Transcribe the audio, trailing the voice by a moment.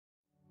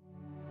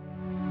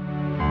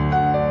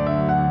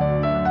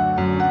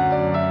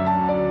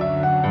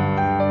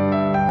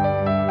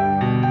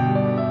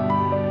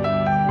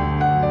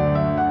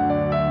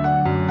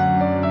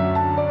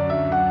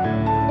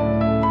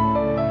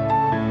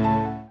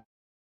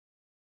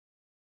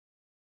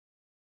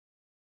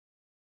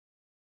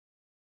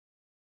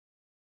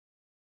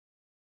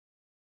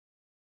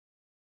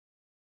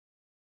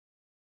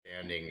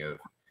understanding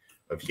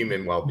of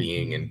human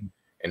well-being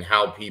and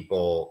how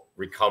people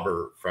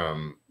recover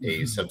from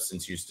a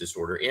substance use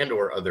disorder and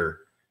or other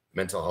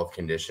mental health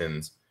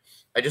conditions.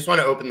 I just want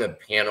to open the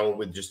panel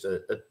with just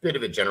a bit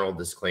of a general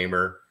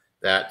disclaimer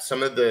that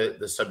some of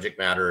the subject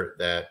matter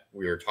that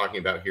we are talking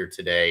about here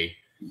today,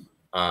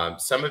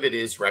 some of it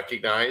is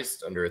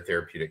recognized under a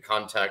therapeutic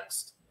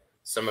context.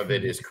 Some of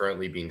it is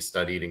currently being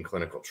studied in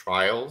clinical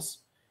trials,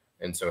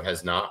 and so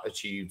has not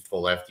achieved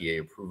full FDA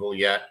approval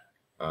yet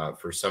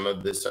for some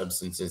of the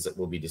substances that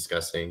we'll be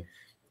discussing.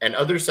 And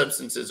other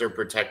substances are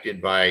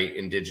protected by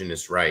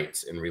indigenous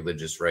rights and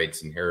religious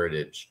rights and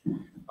heritage.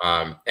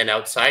 And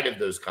outside of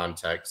those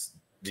contexts,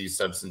 these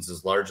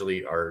substances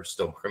largely are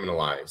still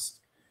criminalized.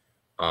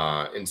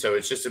 And so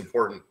it's just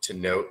important to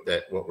note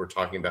that what we're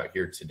talking about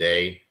here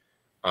today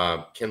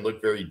can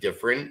look very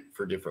different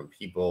for different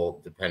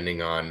people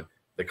depending on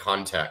the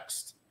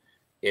context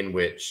in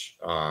which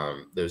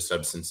those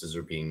substances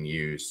are being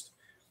used.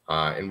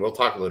 And we'll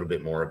talk a little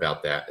bit more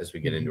about that as we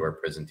get into our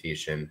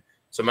presentation.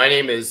 So my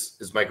name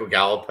is Michael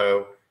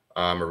Gallipo.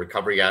 I'm a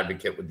recovery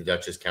advocate with the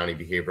Dutchess County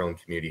Behavioral and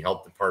Community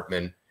Health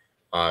Department.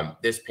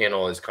 This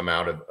panel has come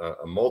out of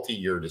a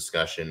multi-year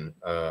discussion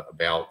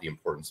about the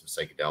importance of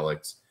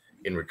psychedelics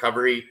in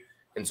recovery.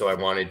 And so I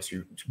wanted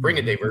to bring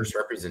a diverse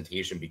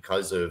representation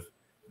because of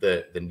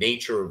the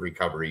nature of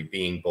recovery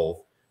being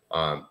both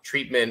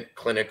treatment,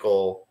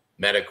 clinical,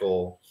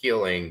 medical,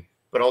 healing,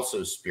 but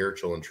also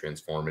spiritual and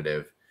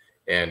transformative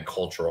and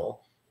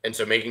cultural. And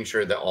so making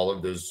sure that all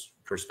of those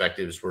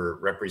perspectives were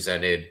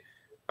represented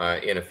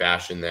in a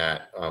fashion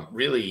that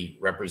really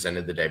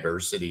represented the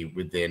diversity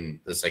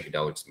within the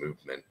psychedelics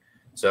movement.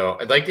 So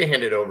I'd like to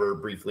hand it over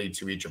briefly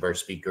to each of our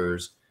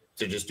speakers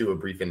to just do a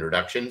brief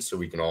introduction so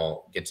we can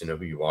all get to know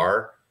who you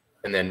are.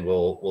 And then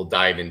we'll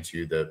dive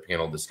into the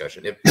panel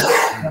discussion. If you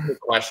have any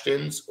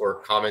questions or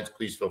comments,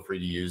 please feel free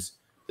to use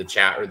the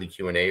chat or the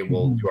Q&A.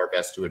 We'll do our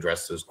best to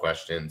address those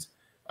questions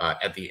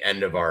at the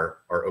end of our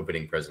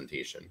opening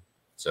presentation.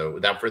 So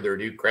without further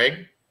ado,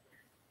 Craig.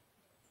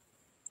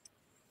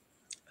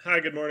 Hi,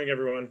 good morning,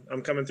 everyone.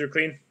 I'm coming through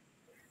clean.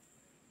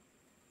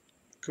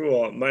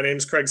 Cool. My name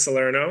is Craig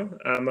Salerno.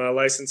 I'm a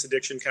licensed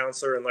addiction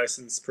counselor and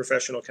licensed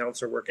professional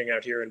counselor working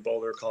out here in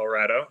Boulder,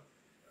 Colorado.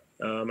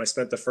 I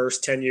spent the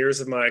first 10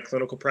 years of my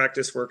clinical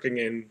practice working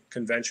in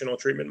conventional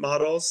treatment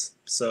models.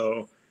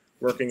 So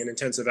working in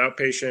intensive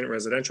outpatient,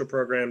 residential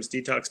programs,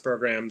 detox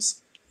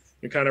programs,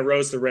 and kind of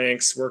rose the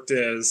ranks, worked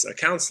as a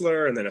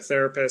counselor and then a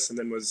therapist, and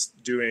then was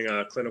doing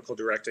clinical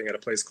directing at a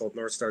place called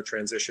North Star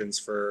Transitions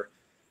for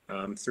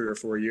 3 or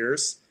 4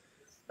 years.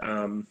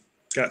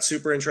 Got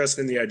super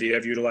interested in the idea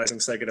of utilizing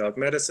psychedelic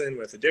medicine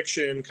with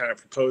addiction, kind of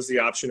proposed the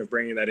option of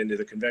bringing that into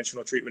the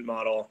conventional treatment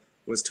model,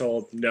 was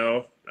told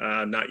no,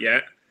 not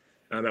yet,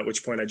 at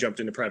which point I jumped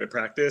into private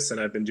practice, and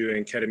I've been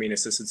doing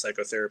ketamine-assisted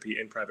psychotherapy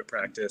in private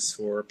practice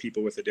for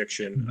people with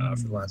addiction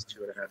for the last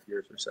 2.5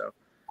 years or so.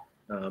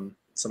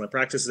 So my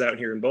practice is out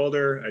here in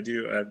Boulder. I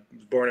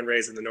was born and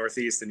raised in the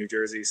Northeast in New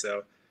Jersey,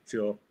 so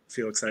feel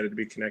excited to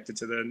be connected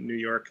to the New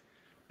York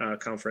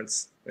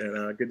conference,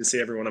 and good to see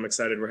everyone. I'm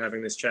excited we're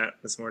having this chat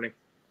this morning.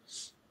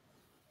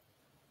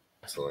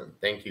 Excellent.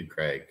 Thank you,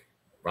 Craig.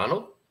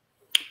 Ronald?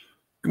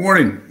 Good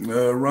morning.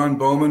 Ron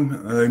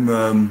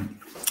Bowman.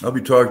 I'll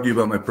be talking to you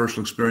about my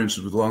personal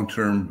experiences with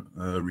long-term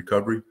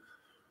recovery,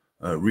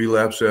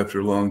 relapse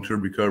after long-term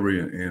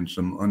recovery, and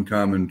some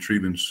uncommon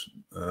treatments,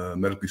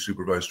 medically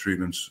supervised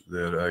treatments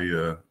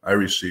that I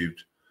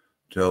received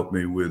to help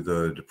me with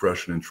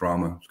depression and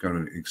trauma. It's kind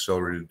of an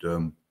accelerated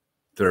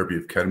therapy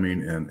of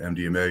ketamine and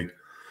MDMA.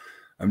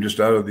 I'm just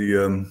out of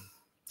the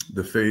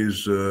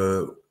phase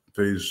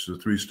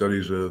 3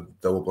 studies,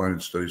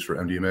 double-blinded studies for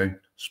MDMA,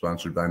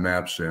 sponsored by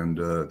MAPS and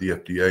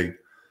the FDA.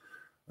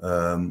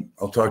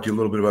 I'll talk to you a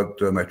little bit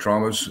about my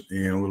traumas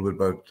and a little bit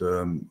about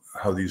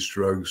how these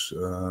drugs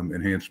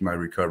enhance my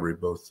recovery,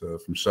 both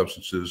from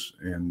substances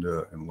and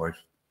life.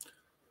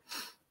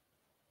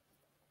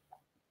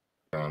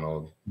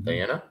 Ronald.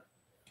 Diana?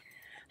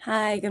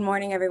 Hi, good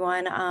morning,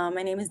 everyone.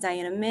 My name is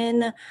Diana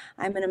Min.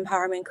 I'm an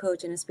empowerment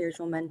coach and a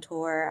spiritual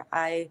mentor.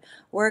 I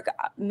work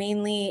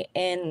mainly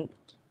in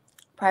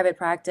private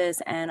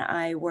practice, and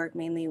I work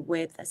mainly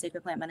with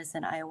sacred plant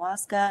medicine,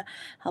 ayahuasca,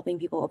 helping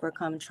people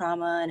overcome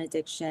trauma and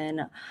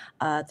addiction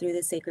through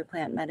the sacred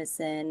plant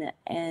medicine.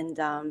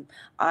 And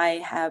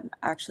I have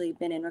actually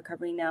been in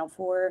recovery now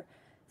for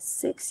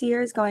 6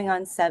 years, going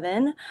on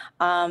 7,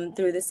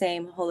 through the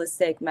same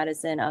holistic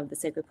medicine of the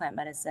sacred plant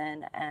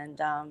medicine. And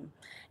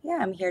yeah,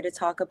 I'm here to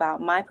talk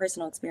about my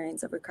personal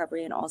experience of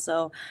recovery and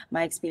also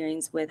my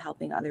experience with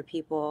helping other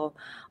people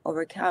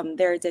overcome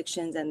their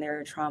addictions and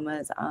their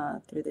traumas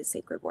through this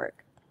sacred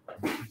work.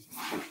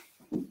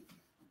 Thank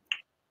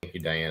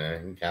you, Diana.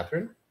 And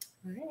Catherine?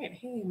 All right.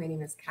 Hey, my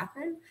name is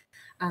Catherine.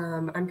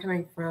 I'm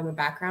coming from a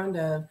background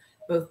of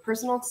both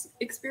personal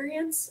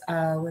experience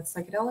with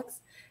psychedelics,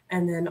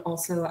 and then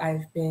also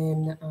I've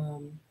been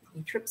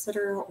a trip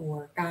sitter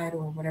or guide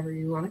or whatever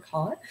you want to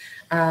call it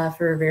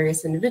for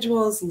various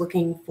individuals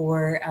looking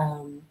for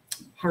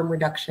harm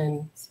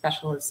reduction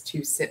specialists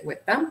to sit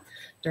with them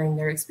during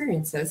their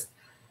experiences.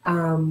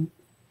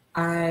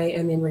 I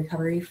am in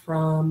recovery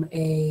from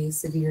a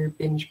severe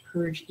binge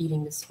purge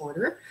eating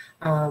disorder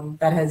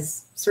that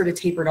has sort of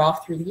tapered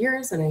off through the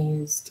years, and I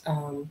used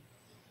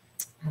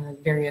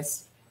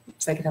various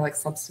psychedelic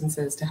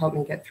substances to help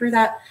me get through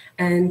that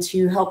and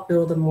to help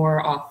build a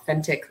more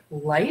authentic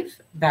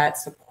life that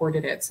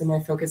supported it. So my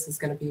focus is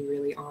going to be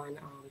really on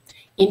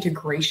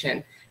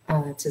integration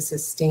to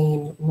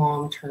sustain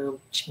long-term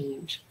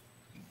change.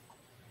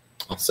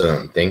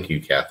 Awesome. Thank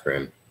you,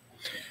 Catherine.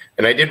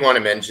 And I did want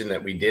to mention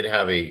that we did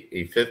have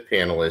a fifth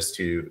panelist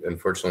who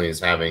unfortunately is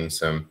having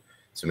some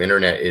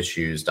internet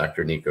issues,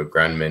 Dr. Nico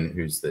Grenman,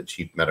 who's the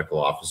Chief Medical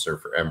Officer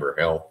for Ember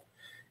Health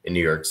in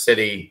New York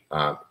City.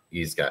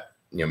 He's got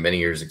many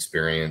years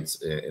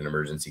experience in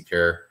emergency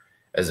care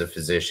as a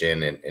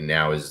physician, and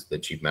now is the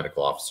Chief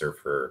Medical Officer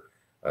for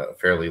a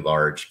fairly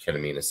large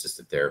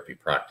ketamine-assisted therapy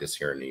practice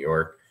here in New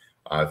York.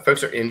 If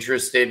folks are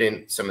interested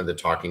in some of the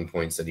talking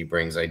points that he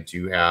brings, I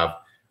do have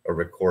a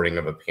recording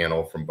of a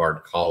panel from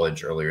Bard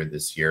College earlier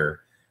this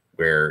year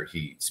where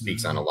he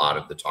speaks on a lot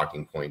of the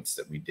talking points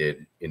that we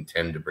did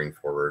intend to bring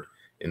forward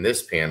in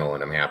this panel,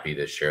 and I'm happy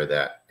to share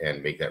that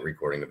and make that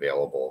recording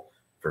available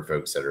for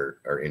folks that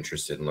are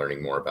interested in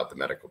learning more about the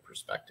medical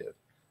perspective.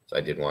 So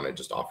I did want to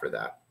just offer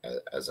that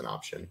as an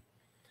option.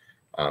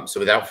 So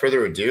without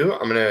further ado,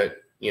 I'm going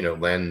to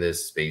lend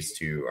this space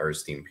to our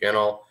esteemed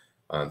panel.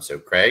 So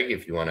Craig,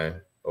 if you want to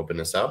open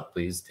this up,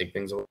 please take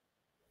things away.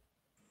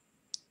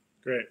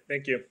 Great,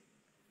 thank you.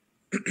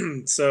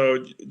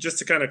 So just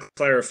to kind of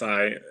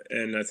clarify,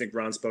 and I think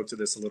Ron spoke to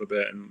this a little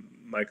bit, and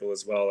Michael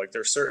as well, like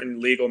there are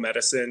certain legal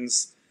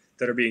medicines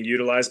that are being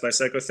utilized by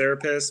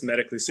psychotherapists,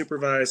 medically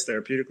supervised,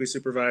 therapeutically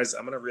supervised.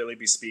 I'm going to really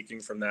be speaking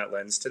from that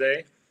lens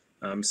today.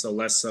 So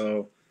less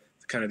so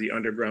kind of the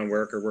underground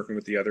work or working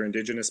with the other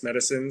indigenous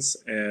medicines.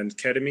 And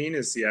ketamine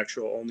is the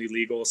actual only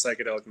legal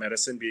psychedelic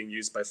medicine being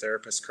used by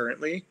therapists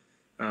currently,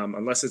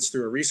 unless it's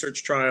through a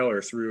research trial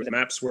or through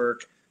MAPS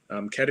work.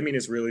 Ketamine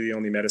is really the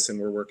only medicine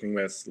we're working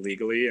with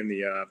legally in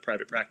the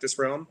private practice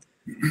realm.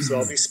 So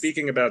I'll be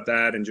speaking about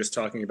that and just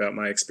talking about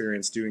my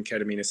experience doing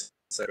ketamine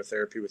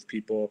psychotherapy with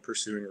people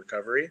pursuing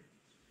recovery.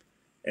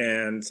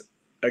 And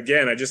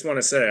again, I just want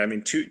to say, I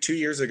mean, two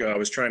years ago, I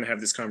was trying to have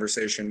this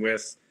conversation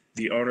with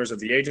the owners of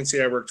the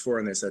agency I worked for,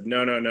 and they said,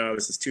 no,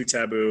 this is too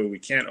taboo. We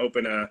can't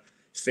open a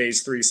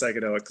phase 3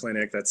 psychedelic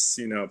clinic. That's,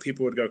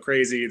 people would go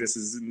crazy. This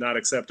is not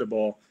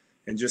acceptable.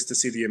 And just to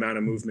see the amount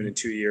of movement in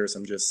 2 years,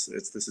 this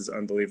is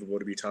unbelievable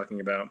to be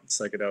talking about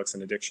psychedelics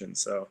and addiction.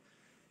 So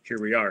here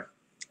we are.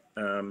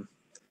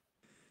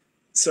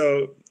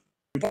 So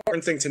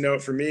important thing to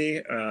note for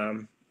me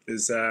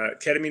is that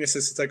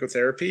ketamine-assisted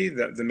psychotherapy,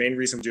 the main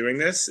reason I'm doing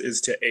this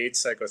is to aid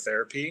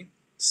psychotherapy.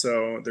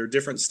 So there are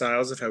different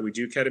styles of how we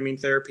do ketamine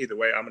therapy. The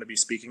way I'm going to be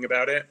speaking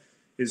about it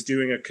is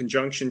doing a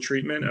conjunction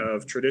treatment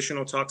of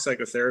traditional talk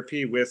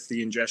psychotherapy with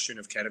the ingestion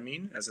of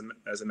ketamine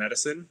as a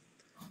medicine.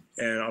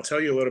 And I'll tell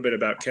you a little bit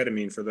about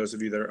ketamine for those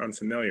of you that are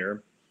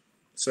unfamiliar.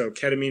 So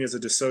ketamine is a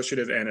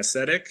dissociative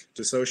anesthetic.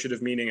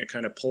 Dissociative meaning it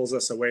kind of pulls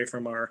us away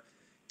from our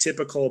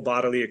typical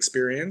bodily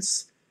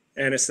experience.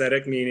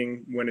 Anesthetic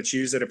meaning when it's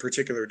used at a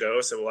particular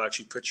dose, it will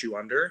actually put you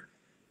under.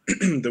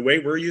 The way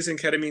we're using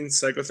ketamine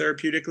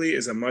psychotherapeutically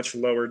is a much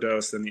lower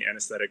dose than the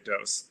anesthetic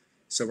dose.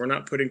 So we're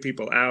not putting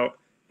people out.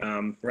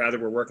 Rather,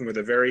 we're working with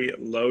a very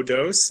low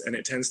dose, and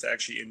it tends to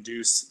actually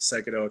induce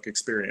psychedelic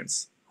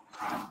experience.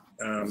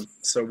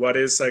 So what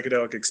is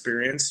psychedelic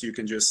experience? You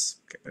can just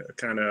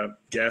kind of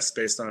guess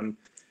based on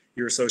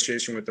your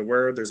association with the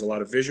word. There's a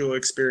lot of visual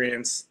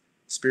experience,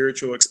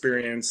 spiritual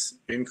experience,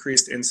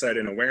 increased insight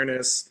and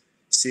awareness,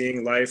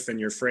 seeing life and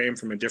your frame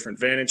from a different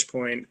vantage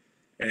point,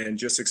 and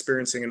just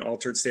experiencing an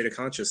altered state of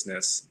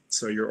consciousness.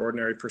 So your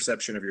ordinary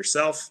perception of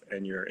yourself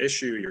and your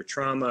issue, your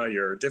trauma,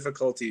 your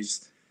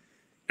difficulties,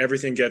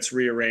 everything gets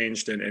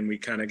rearranged, and we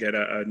kind of get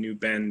a new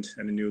bend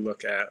and a new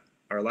look at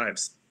our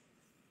lives.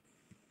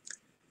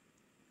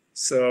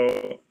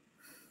 So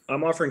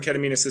I'm offering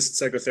ketamine-assisted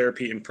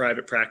psychotherapy in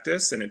private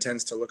practice, and it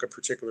tends to look a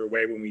particular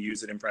way when we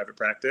use it in private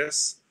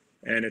practice.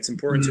 And it's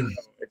important to know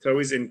it's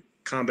always in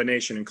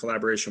combination and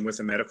collaboration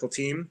with a medical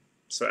team.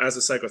 So as a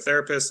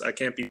psychotherapist, I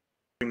can't be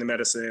doing the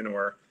medicine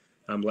or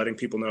letting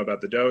people know about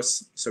the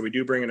dose. So we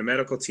do bring in a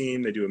medical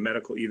team. They do a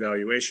medical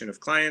evaluation of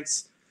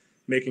clients,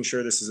 making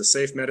sure this is a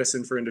safe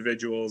medicine for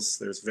individuals.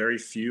 There's very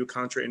few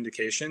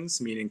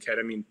contraindications, meaning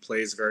ketamine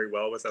plays very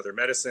well with other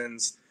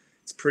medicines.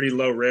 It's pretty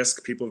low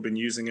risk. People have been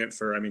using it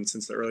for,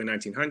 since the early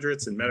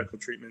 1900s in medical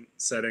treatment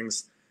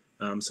settings.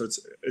 So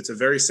it's a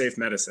very safe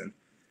medicine.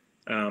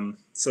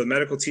 So the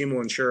medical team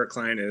will ensure a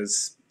client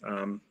is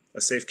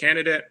a safe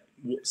candidate.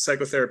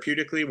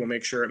 Psychotherapeutically, we'll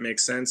make sure it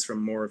makes sense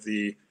from more of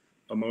the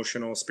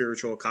emotional,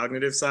 spiritual,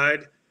 cognitive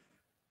side.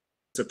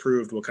 It's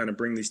approved, we'll kind of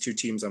bring these two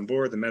teams on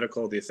board, the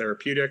medical, the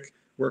therapeutic,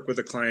 work with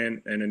the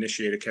client and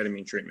initiate a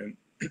ketamine treatment.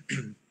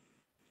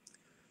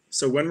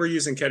 So when we're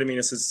using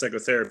ketamine-assisted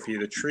psychotherapy,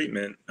 the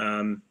treatment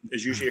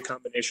is usually a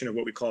combination of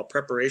what we call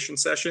preparation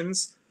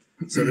sessions.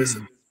 So this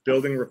is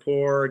building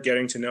rapport,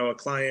 getting to know a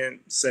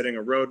client, setting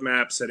a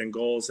roadmap, setting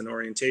goals and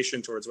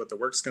orientation towards what the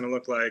work's going to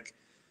look like.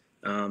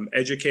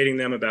 educating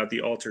them about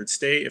the altered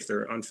state if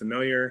they're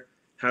unfamiliar,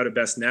 how to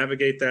best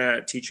navigate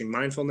that, teaching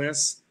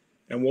mindfulness.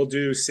 And we'll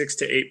do 6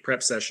 to 8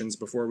 prep sessions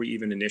before we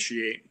even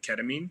initiate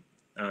ketamine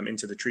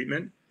into the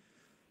treatment.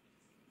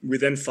 We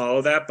then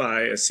follow that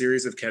by a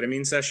series of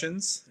ketamine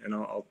sessions, and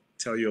I'll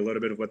tell you a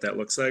little bit of what that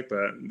looks like,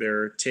 but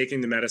they're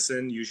taking the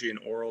medicine, usually an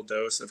oral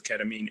dose of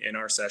ketamine in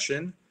our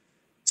session.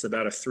 It's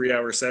about a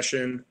 3-hour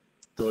session.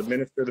 They'll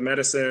administer the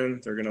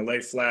medicine. They're going to lay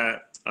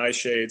flat, eye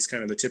shades,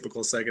 kind of the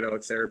typical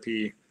psychedelic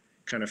therapy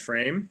kind of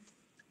frame.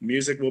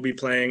 Music will be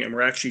playing, and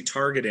we're actually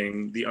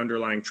targeting the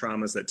underlying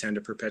traumas that tend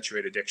to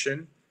perpetuate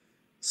addiction.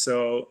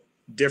 So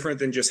different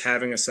than just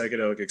having a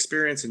psychedelic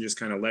experience and just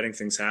kind of letting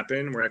things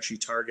happen, we're actually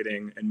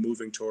targeting and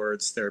moving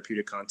towards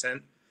therapeutic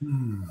content.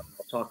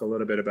 I'll talk a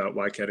little bit about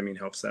why ketamine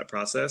helps that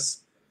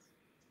process.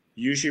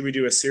 Usually we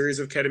do a series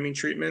of ketamine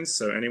treatments,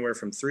 so anywhere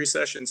from 3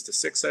 sessions to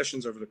 6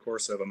 sessions over the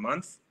course of a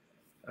month.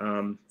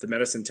 The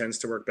medicine tends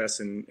to work best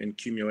in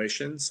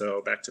accumulation,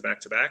 so back to back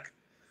to back.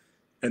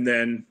 And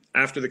then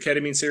after the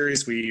ketamine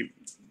series, we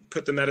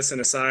put the medicine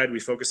aside,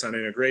 we focus on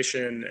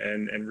integration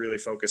and really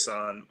focus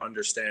on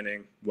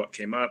understanding what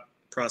came up,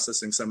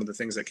 processing some of the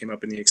things that came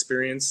up in the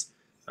experience.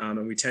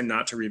 And we tend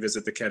not to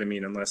revisit the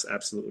ketamine unless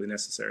absolutely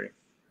necessary.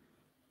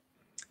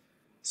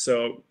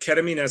 So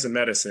ketamine as a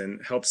medicine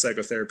helps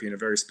psychotherapy in a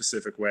very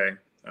specific way.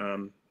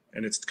 And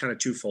it's kind of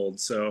twofold.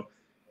 So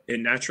it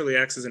naturally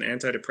acts as an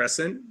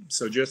antidepressant.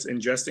 So just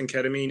ingesting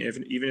ketamine,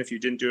 even if you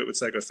didn't do it with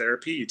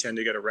psychotherapy, you tend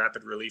to get a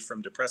rapid relief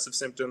from depressive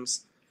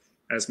symptoms.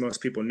 As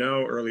most people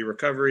know, early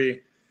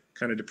recovery,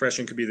 kind of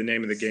depression could be the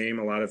name of the game.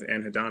 A lot of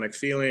anhedonic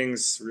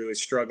feelings, really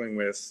struggling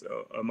with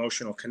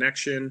emotional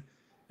connection,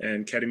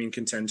 and ketamine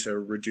can tend to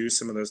reduce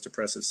some of those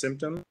depressive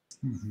symptoms.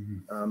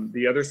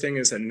 The other thing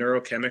is that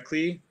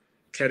neurochemically,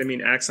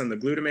 ketamine acts on the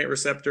glutamate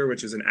receptor,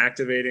 which is an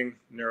activating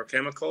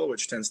neurochemical,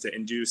 which tends to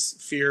induce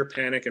fear,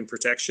 panic, and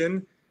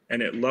protection,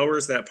 and it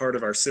lowers that part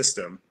of our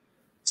system.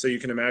 So you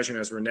can imagine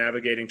as we're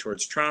navigating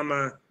towards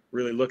trauma,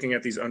 really looking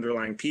at these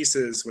underlying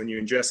pieces, when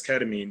you ingest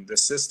ketamine, the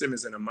system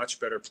is in a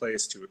much better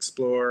place to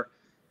explore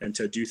and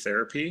to do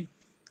therapy.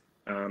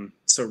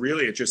 So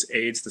really, it just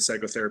aids the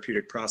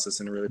psychotherapeutic process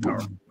in a really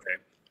powerful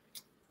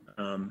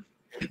way.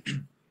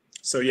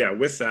 So yeah,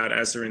 with that,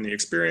 as they're in the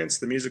experience,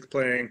 the music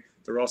playing,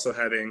 they're also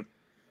having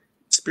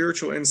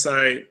spiritual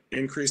insight,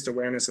 increased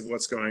awareness of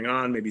what's going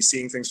on, maybe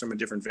seeing things from a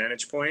different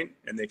vantage point,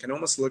 and they can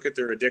almost look at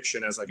their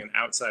addiction as like an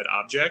outside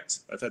object.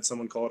 I've had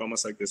someone call it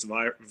almost like this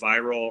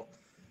viral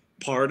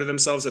part of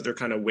themselves that they're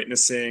kind of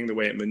witnessing the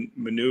way it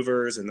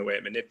maneuvers and the way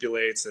it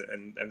manipulates,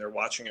 and they're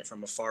watching it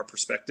from a far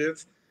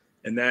perspective.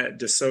 And that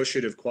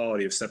dissociative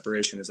quality of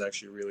separation is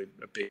actually really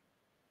a big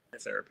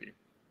therapy.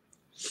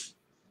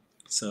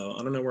 So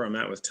I don't know where I'm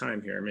at with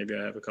time here. Maybe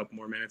I have a couple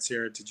more minutes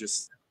here to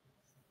just.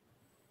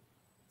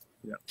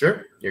 Yeah.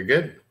 Sure, you're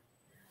good.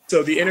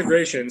 So the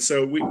integration,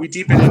 so we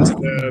deepen into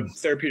the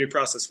therapeutic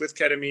process with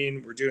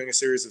ketamine. We're doing a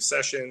series of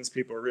sessions.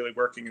 People are really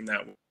working in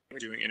that way. We're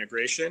doing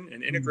integration,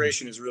 and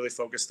integration is really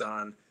focused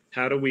on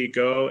how do we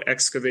go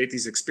excavate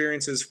these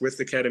experiences with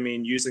the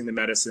ketamine, using the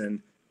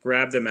medicine,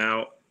 grab them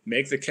out,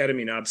 make the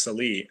ketamine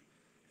obsolete,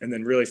 and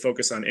then really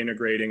focus on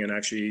integrating and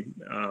actually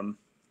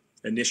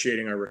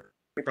initiating our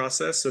recovery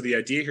process. So the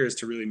idea here is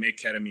to really make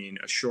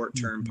ketamine a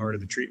short-term part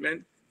of the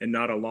treatment and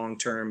not a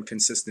long-term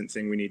consistent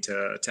thing we need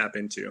to tap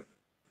into.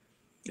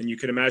 And you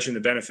can imagine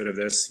the benefit of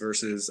this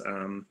versus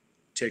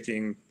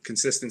taking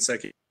consistent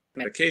psychiatric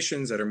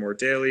medications that are more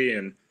daily,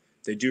 and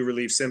they do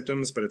relieve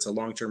symptoms, but it's a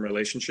long-term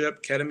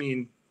relationship.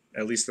 Ketamine,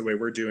 at least the way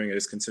we're doing it,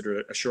 is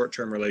considered a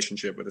short-term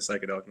relationship with a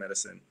psychedelic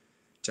medicine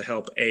to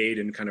help aid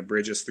and kind of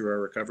bridge us through our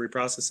recovery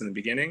process in the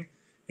beginning.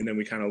 And then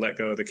we kind of let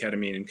go of the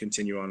ketamine and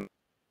continue on.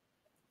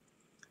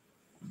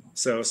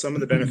 So some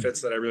of the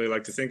benefits that I really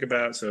like to think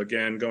about. So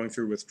again, going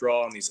through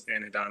withdrawal and these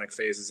anhedonic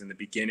phases in the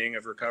beginning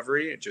of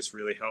recovery, it just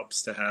really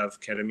helps to have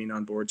ketamine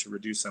on board to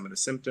reduce some of the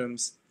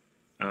symptoms.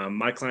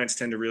 My clients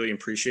tend to really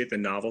appreciate the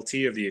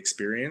novelty of the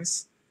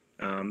experience.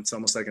 It's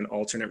almost like an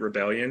alternate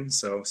rebellion.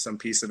 So some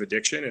piece of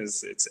addiction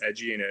is it's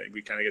edgy and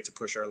we kind of get to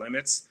push our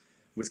limits.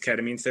 With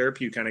ketamine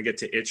therapy, you kind of get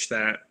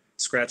to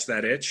scratch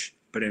that itch,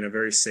 but in a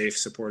very safe,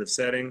 supportive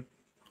setting.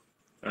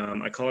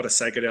 I call it a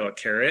psychedelic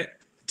carrot.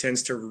 It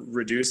tends to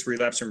reduce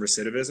relapse and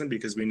recidivism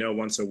because we know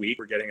once a week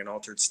we're getting an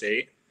altered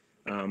state,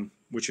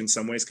 which in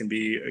some ways can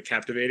be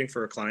captivating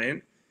for a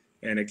client.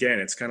 And again,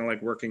 it's kind of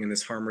like working in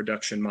this harm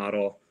reduction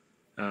model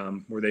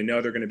where they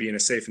know they're going to be in a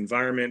safe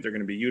environment, they're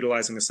going to be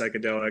utilizing a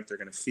psychedelic, they're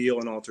going to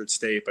feel an altered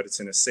state, but it's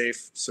in a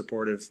safe,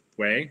 supportive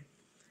way.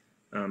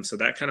 So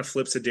that kind of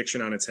flips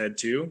addiction on its head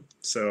too.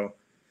 So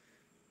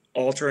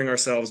altering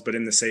ourselves, but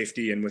in the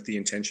safety and with the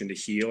intention to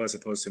heal as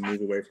opposed to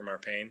move away from our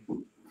pain.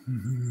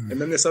 And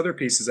then this other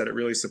piece is that it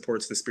really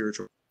supports the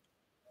spiritual.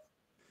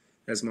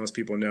 As most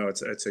people know,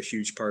 it's a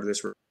huge part of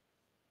this.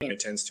 It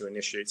tends to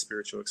initiate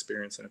spiritual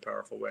experience in a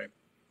powerful way.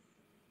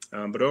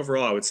 But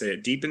overall, I would say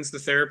it deepens the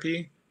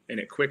therapy and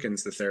it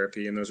quickens the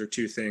therapy. And those are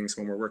two things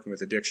when we're working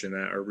with addiction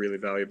that are really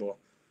valuable.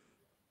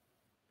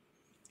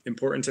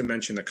 Important to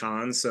mention the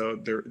cons. So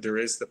there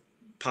is the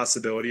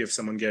possibility of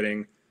someone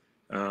getting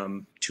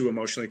too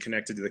emotionally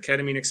connected to the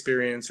ketamine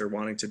experience or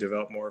wanting to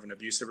develop more of an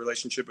abusive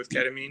relationship with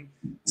ketamine.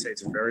 I'd say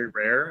it's very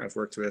rare. I've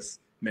worked with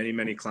many,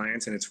 many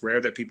clients, and it's rare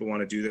that people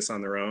want to do this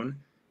on their own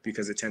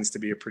because it tends to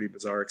be a pretty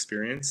bizarre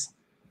experience.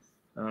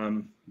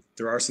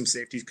 There are some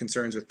safety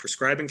concerns with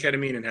prescribing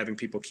ketamine and having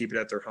people keep it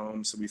at their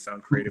home. So we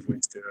found creative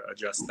ways to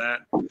adjust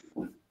that.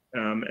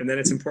 And then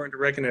it's important to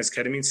recognize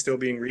ketamine's still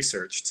being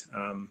researched.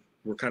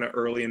 We're kind of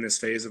early in this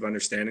phase of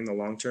understanding the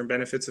long-term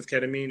benefits of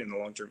ketamine and the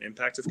long-term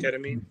impact of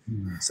ketamine.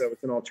 So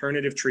it's an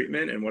alternative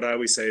treatment. And what I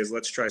always say is,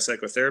 let's try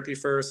psychotherapy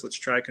first. Let's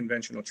try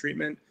conventional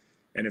treatment.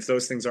 And if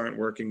those things aren't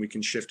working, we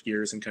can shift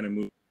gears and kind of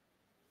move.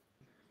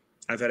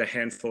 I've had a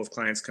handful of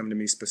clients come to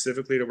me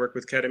specifically to work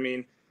with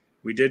ketamine.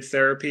 We did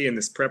therapy and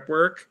this prep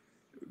work.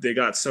 They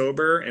got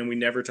sober and we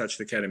never touched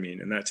the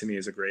ketamine. And that to me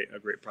is a great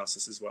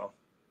process as well.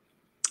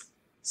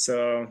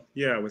 So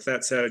yeah, with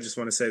that said, I just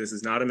want to say this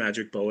is not a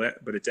magic bullet,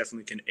 but it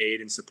definitely can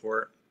aid and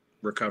support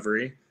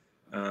recovery.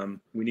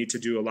 We need to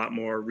do a lot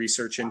more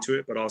research into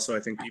it, but also I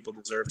think people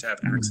deserve to have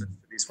access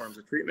to these forms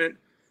of treatment.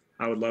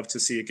 I would love to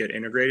see it get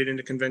integrated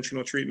into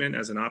conventional treatment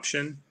as an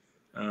option.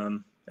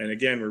 And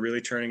again, we're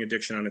really turning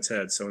addiction on its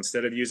head. So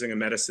instead of using a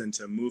medicine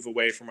to move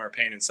away from our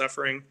pain and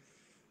suffering,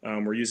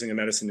 we're using a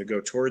medicine to go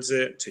towards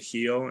it, to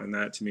heal. And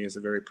that to me is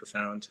a very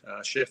profound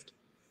shift.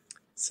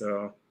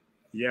 So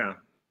yeah.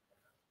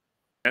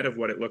 Of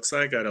what it looks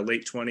like. I had a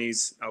late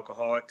 20s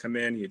alcoholic come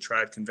in. He had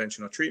tried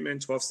conventional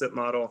treatment, 12-step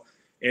model,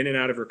 in and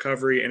out of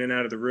recovery, in and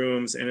out of the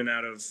rooms, in and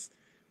out of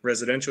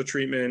residential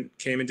treatment,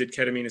 came and did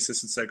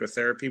ketamine-assisted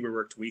psychotherapy. We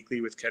worked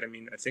weekly with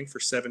ketamine, I think for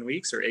 7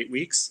 weeks or 8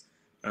 weeks.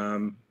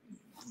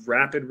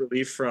 Rapid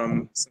relief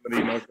from some of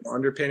the emotional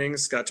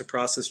underpinnings, got to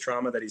process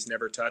trauma that he's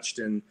never touched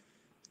in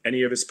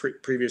any of his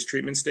previous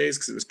treatment stays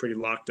because it was pretty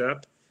locked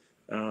up.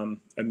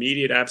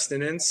 Immediate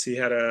abstinence. He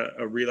had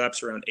a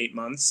relapse around 8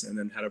 months and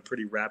then had a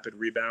pretty rapid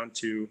rebound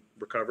to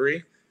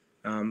recovery.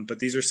 But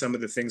these are some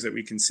of the things that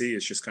we can see.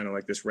 It's just kind of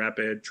like this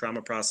rapid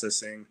trauma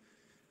processing,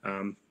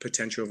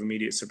 potential of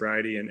immediate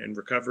sobriety and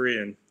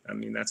recovery. And I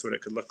mean, that's what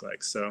it could look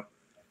like. So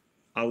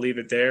I'll leave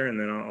it there and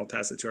then I'll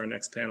pass it to our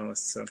next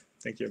panelist. So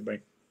thank you,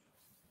 everybody.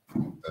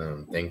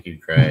 Thank you,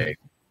 Craig.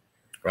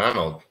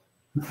 Ronald.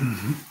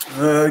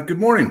 Good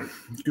morning.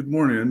 Good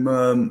morning.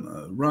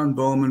 I'm Ron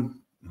Bowman.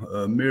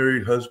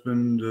 Married,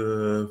 husband,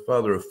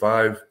 father of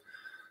 5.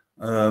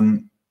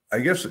 I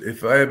guess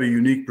if I have a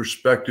unique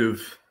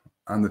perspective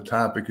on the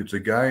topic, it's a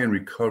guy in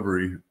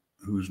recovery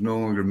who's no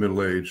longer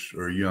middle-aged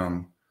or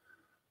young,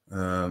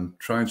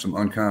 trying some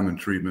uncommon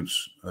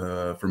treatments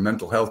for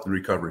mental health and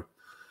recovery.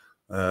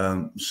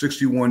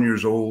 61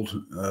 years old.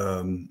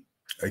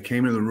 I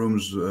came into the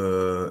rooms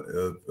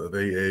of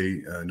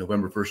AA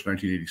November 1st,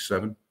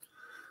 1987.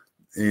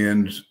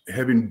 And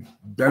having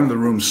been in the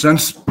room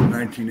since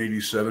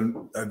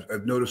 1987,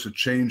 I've noticed a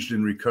change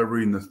in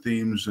recovery and the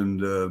themes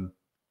and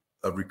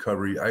of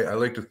recovery. I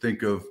like to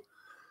think of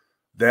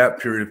that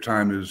period of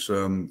time as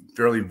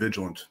fairly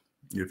vigilant.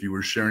 If you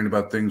were sharing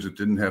about things that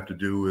didn't have to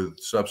do with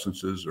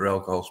substances or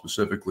alcohol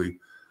specifically,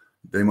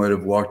 they might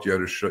have walked you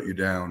out or shut you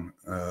down.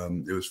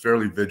 It was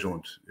fairly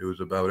vigilant. It was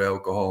about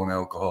alcohol and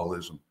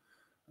alcoholism.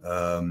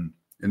 And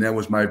that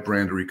was my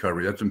brand of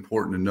recovery. That's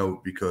important to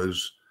note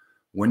because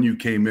when you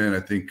came in, I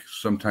think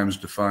sometimes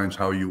defines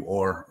how you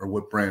are or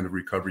what brand of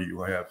recovery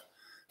you have.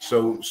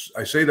 So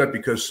I say that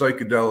because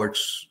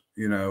psychedelics,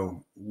 you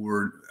know,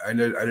 I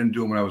didn't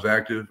do them when I was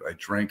active. I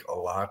drank a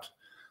lot.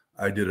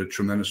 I did a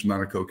tremendous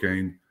amount of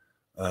cocaine.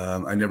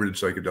 I never did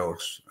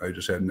psychedelics.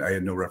 I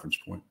had no reference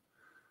point.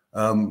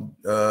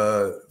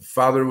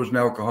 Father was an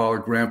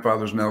alcoholic.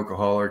 Grandfather's an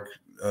alcoholic.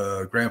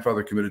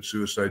 Grandfather committed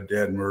suicide.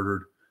 Dad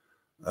murdered.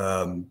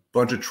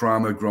 Bunch of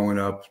trauma growing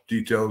up.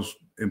 Details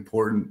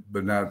important,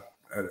 but not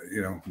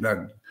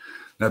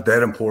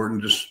that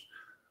important. Just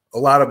a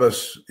lot of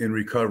us in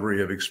recovery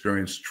have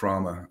experienced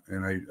trauma,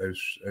 and I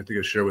think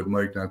I shared with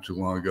Mike not too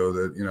long ago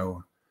that, you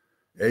know,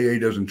 AA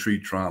doesn't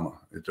treat trauma.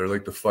 They're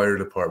like the fire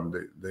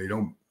department. They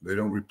don't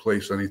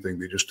replace anything.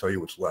 They just tell you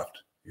what's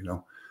left, you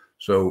know.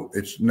 So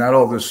it's not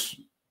all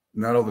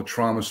the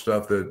trauma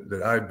stuff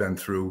that I've been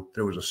through.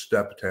 There was a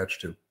step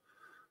attached to,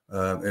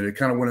 and it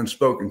kind of went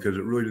unspoken because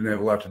it really didn't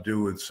have a lot to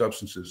do with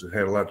substances. It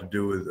had a lot to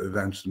do with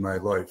events in my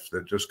life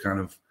that just kind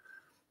of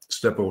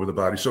step over the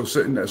body. So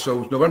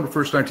November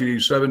 1st,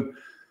 1987,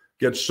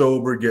 get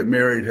sober, get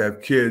married,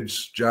 have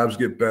kids, jobs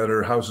get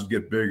better, houses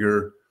get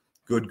bigger.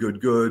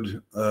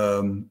 Good.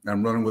 I'm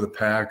running with a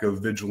pack of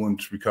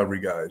vigilant recovery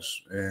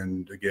guys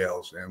and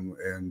gals,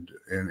 and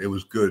it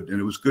was good, and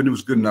it was good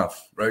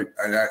enough, right?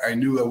 I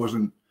knew I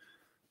wasn't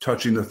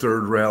touching the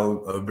third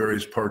rail of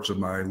various parts of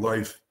my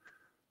life.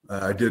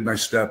 I did my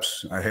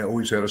steps. I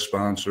always had a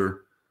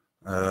sponsor.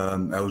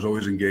 I was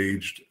always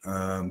engaged,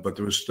 but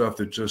there was stuff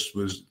that just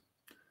was,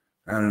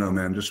 I don't know,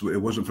 man, just it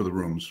wasn't for the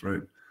rooms,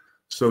 right?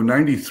 So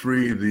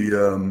 93,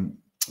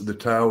 the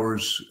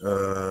towers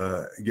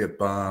get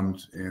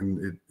bombed,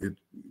 and it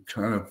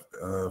kind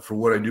of, for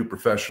what I do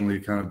professionally,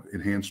 kind of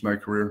enhanced my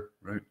career,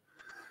 right?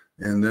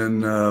 And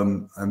then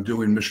I'm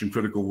doing mission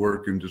critical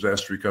work and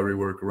disaster recovery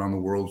work around the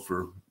world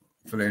for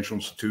financial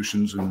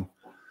institutions and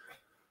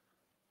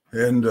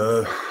and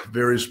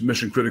various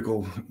mission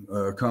critical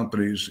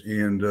companies.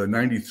 And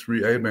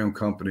 93, I had my own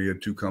company,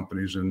 had two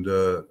companies. And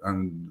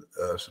on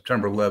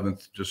September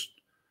 11th, just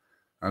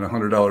on a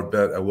 $100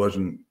 bet, I was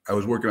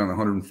working on the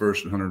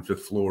 101st and 105th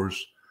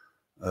floors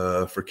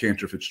for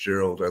Cantor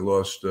Fitzgerald. I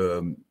lost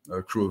a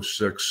crew of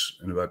 6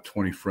 and about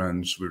 20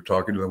 friends. We were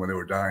talking to them when they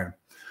were dying.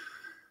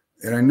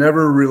 And I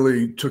never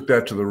really took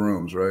that to the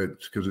rooms, right?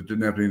 Because it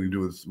didn't have anything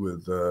to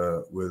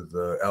do with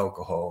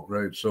alcohol,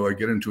 right? So I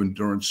get into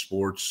endurance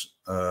sports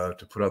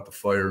to put out the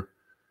fire,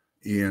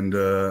 and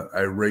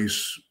I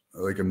race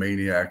like a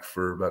maniac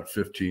for about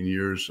 15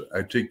 years.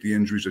 I take the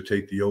injuries, I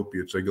take the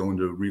opiates, I go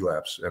into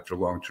relapse after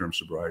long-term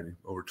sobriety.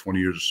 Over 20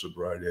 years of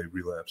sobriety, I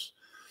relapse,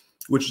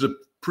 which is a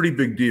pretty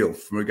big deal.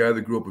 From a guy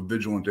that grew up with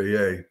vigilant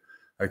AA,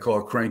 I call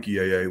it cranky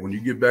AA. When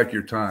you give back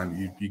your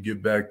time, you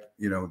give back,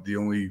 you know, the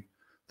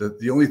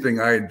only thing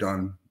I had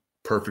done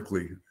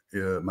perfectly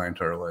my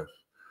entire life.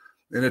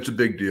 And it's a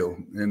big deal.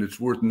 And it's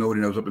worth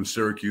noting, I was up in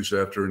Syracuse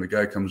after, and the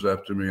guy comes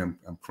up to me, I'm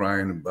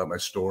crying about my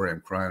story.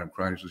 I'm crying.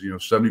 He says, you know,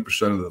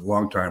 70% of the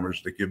long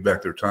timers that give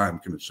back their time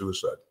commit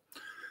suicide.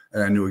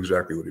 And I knew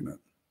exactly what he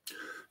meant.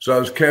 So I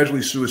was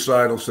casually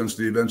suicidal since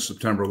the events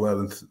September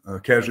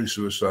 11th, casually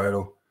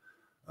suicidal,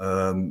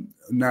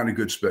 not in a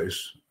good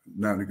space.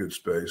 And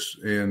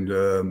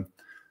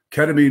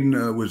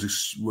ketamine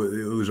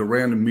was a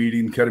random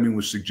meeting. Ketamine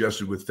was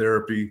suggested with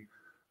therapy.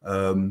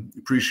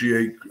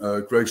 Appreciate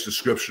Greg's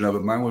description of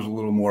it. Mine was a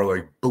little more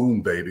like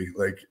boom, baby.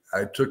 Like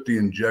I took the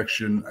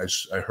injection,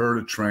 I heard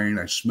a train,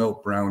 I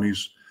smelt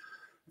brownies,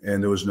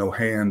 and there was no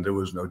hand, there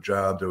was no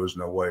job, there was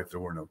no wife, there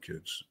were no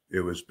kids. It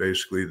was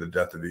basically the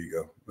death of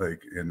ego.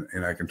 Like,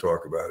 and I can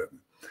talk about it.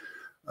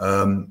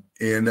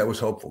 And that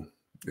was helpful.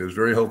 It was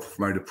very helpful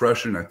for my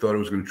depression. I thought I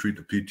was going to treat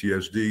the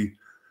PTSD.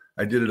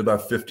 I did it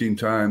about 15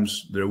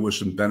 times. There was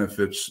some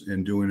benefits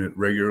in doing it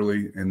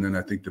regularly, and then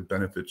I think the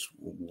benefits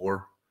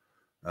wore.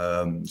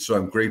 So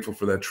I'm grateful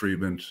for that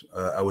treatment.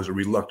 I was a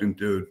reluctant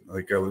dude.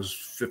 Like I was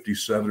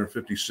 57 or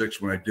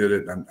 56 when I did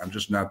it. I'm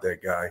just not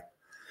that guy.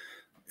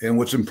 And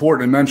what's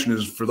important to mention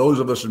is for those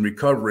of us in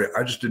recovery,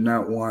 I just did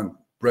not want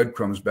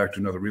breadcrumbs back to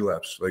another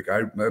relapse. Like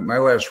my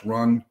last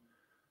run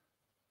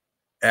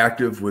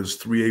active was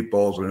 3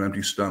 8-balls on an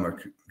empty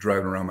stomach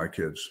driving around my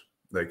kids.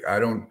 Like I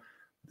don't,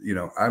 you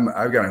know,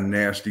 I've got a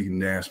nasty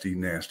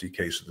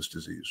case of this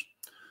disease.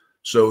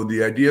 So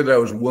the idea that I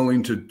was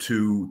willing to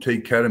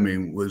take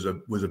ketamine was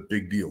a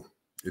big deal.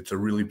 It's a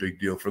really big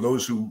deal. For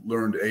those who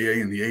learned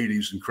AA in the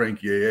 80s and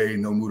cranky AA,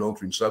 no mood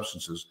altering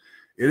substances,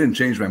 it didn't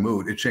change my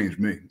mood. It changed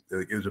me.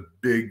 It was a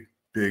big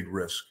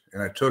risk.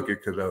 And I took it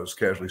because I was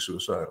casually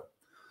suicidal.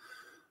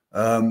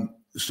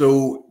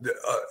 So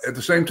at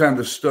the same time,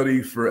 the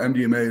study for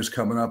MDMA is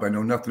coming up. I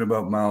know nothing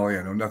about Molly.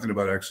 I know nothing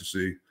about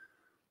ecstasy.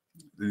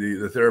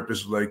 The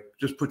therapist was like,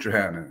 just put your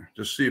hat in there.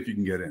 Just see if you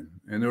can get in.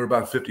 And there were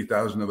about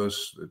 50,000 of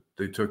us.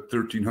 They took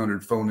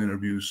 1,300 phone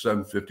interviews,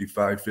 750,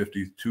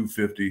 550,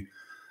 250.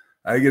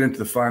 I get into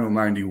the final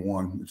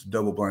 91. It's a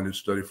double-blinded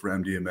study for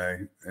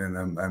MDMA, and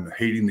I'm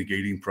hating the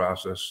gating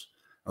process.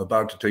 I'm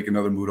about to take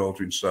another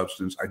mood-altering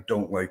substance. I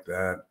don't like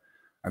that.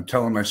 I'm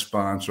telling my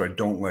sponsor, I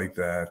don't like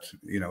that.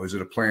 You know, is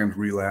it a planned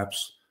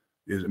relapse?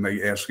 Am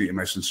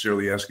I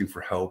sincerely asking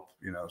for help?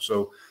 You know,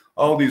 so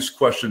all these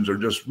questions are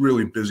just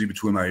really busy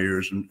between my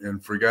ears.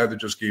 And for a guy that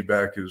just gave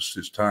back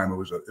his time, it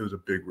was a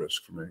big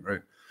risk for me,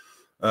 right?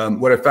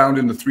 What I found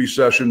in the 3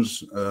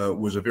 sessions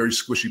was a very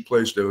squishy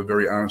place to have a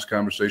very honest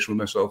conversation with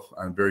myself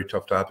on very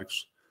tough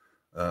topics.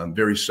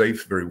 Very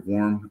safe, very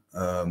warm.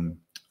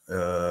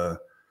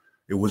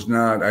 It was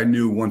not, I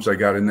knew once I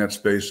got in that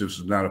space, this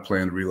was not a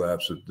planned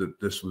relapse. That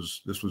this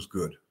was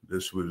good.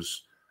 This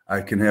was,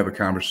 I can have a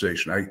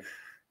conversation.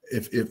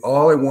 If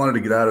all I wanted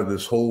to get out of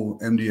this whole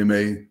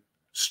MDMA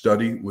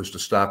study was to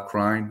stop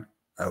crying,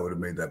 I would have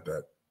made that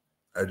bet.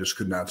 I just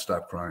could not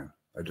stop crying.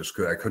 I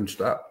couldn't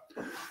stop.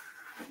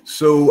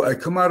 So I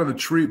come out of the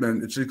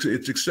treatment.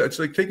 It's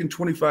like taking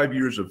 25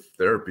 years of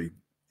therapy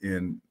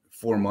in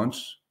 4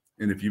 months.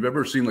 And if you've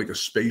ever seen like a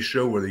space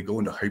show where they go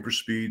into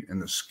hyperspeed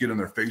and the skin on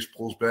their face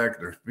pulls back,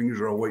 their fingers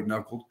are all white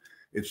knuckled.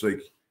 It's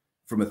like,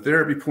 from a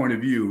therapy point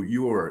of view,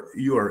 you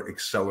are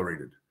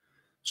accelerated.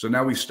 So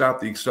now we stop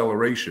the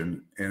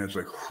acceleration and it's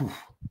like, whew.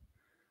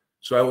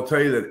 So I will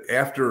tell you that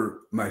after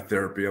my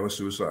therapy, I was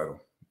suicidal,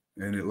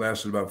 and it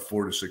lasted about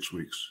 4 to 6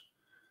 weeks.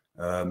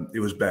 It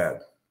was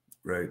bad,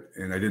 right?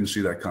 And I didn't see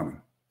that coming.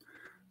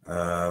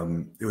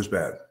 It was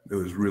bad. It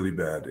was really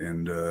bad.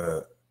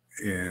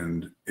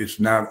 And it's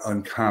not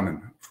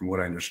uncommon from what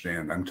I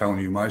understand. I'm telling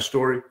you my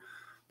story,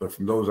 but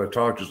from those I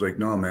talked to, it's like,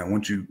 no, man,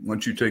 once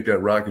you take that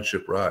rocket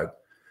ship ride,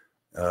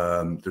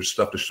 there's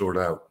stuff to sort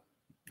out.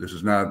 This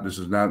is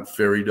not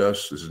fairy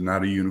dust. This is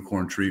not a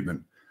unicorn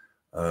treatment.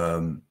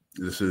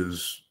 This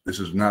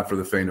is not for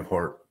the faint of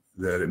heart,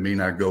 that it may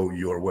not go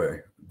your way,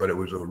 but it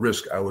was a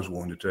risk I was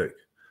willing to take.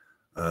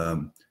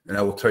 And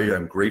I will tell you,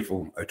 I'm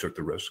grateful I took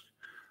the risk.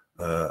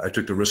 I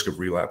took the risk of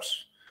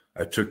relapse.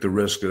 I took the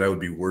risk that I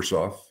would be worse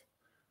off.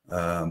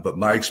 But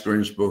my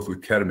experience both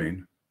with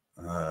ketamine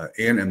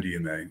and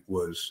MDMA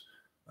was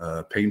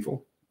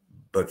painful,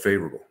 but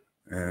favorable.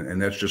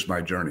 And that's just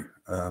my journey.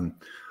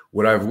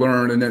 What I've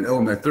learned, and then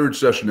in my third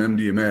session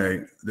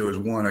MDMA, there was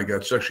one, I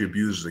got sexually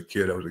abused as a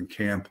kid. I was in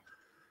camp,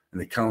 and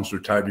the counselor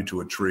tied me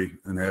to a tree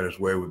and had his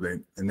way with me.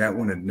 And that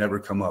one had never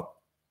come up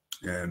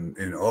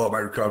in all of my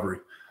recovery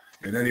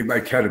and any of my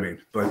ketamine.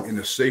 But in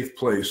a safe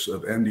place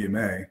of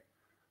MDMA,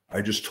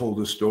 I just told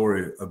a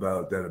story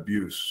about that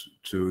abuse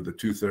to the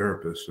two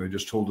therapists. And I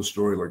just told a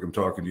story like I'm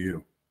talking to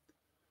you.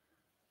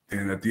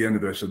 And at the end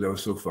of it, I said, that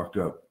was so fucked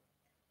up.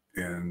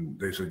 And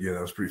they said, yeah,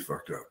 that was pretty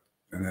fucked up.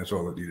 And that's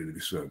all that needed to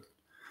be said.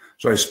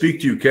 So I speak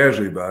to you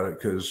casually about it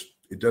because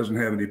it doesn't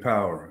have any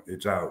power.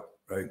 It's out,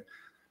 right?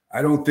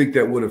 I don't think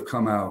that would have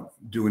come out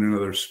doing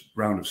another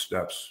round of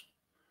steps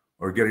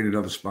or getting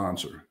another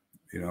sponsor.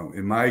 You know,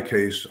 in my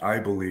case, I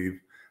believe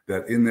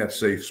that in that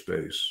safe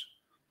space,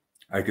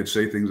 I could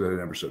say things that I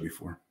never said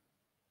before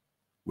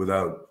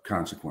without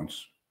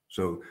consequence.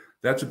 So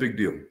that's a big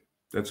deal.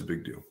 That's a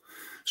big deal.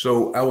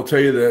 So I will tell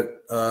you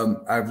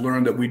that I've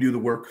learned that we do the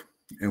work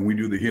and we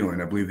do the healing.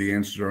 I believe the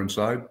answers are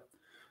inside.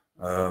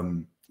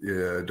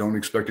 Don't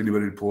expect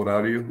anybody to pull it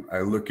out of you. I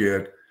look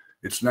at,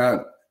 it's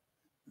not,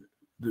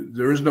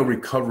 there is no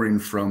recovering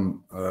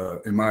from,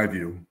 in my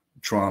view,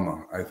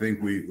 trauma. I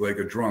think we, like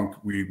a drunk,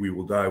 we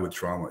will die with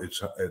trauma.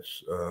 It's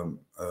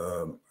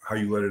how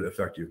you let it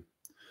affect you.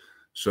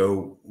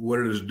 So what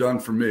it has done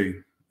for me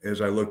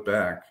as I look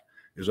back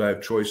is I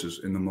have choices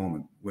in the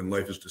moment when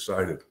life is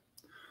decided.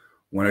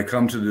 When I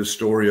come to this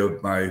story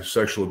of my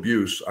sexual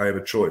abuse, I have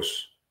a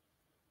choice.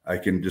 I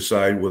can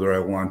decide whether I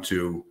want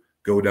to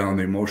go down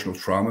the emotional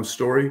trauma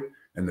story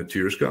and the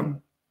tears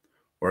come,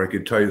 or I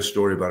could tell you a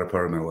story about a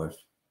part of my life.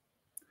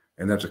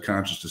 And that's a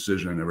conscious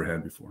decision I never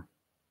had before.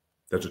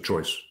 That's a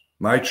choice.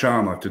 My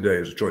trauma today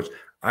is a choice.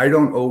 I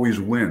don't always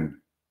win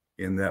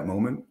in that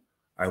moment.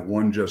 I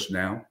won just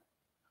now.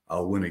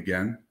 I'll win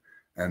again,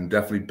 and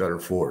definitely better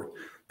for it.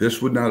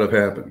 This would not have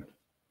happened,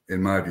 in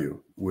my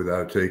view,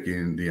 without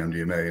taking the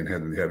MDMA and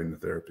having the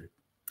therapy.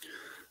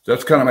 So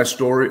that's kind of my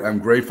story. I'm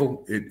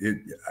grateful.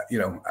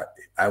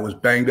 I was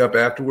banged up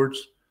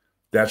afterwards.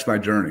 That's my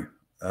journey.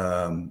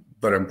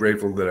 But I'm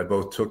grateful that I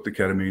both took the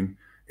ketamine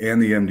and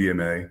the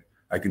MDMA.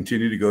 I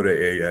continue to go to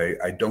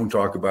AA. I don't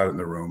talk about it in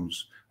the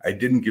rooms. I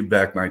didn't give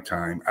back my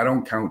time. I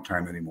don't count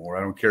time anymore.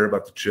 I don't care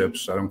about the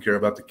chips. I don't care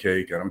about the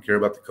cake. I don't care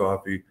about the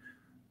coffee.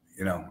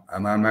 You know,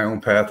 I'm on my own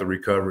path of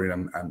recovery,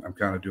 and I'm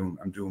kind of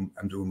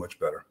doing much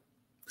better.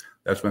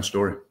 That's my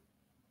story.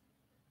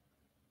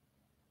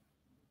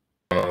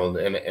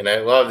 And I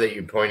love that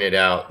you pointed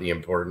out the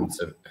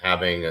importance of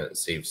having a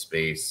safe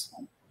space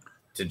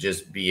to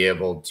just be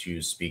able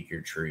to speak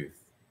your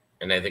truth.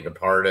 And I think a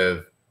part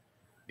of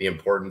the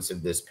importance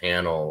of this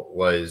panel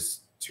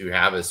was to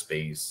have a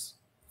space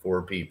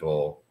for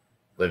people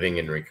living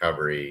in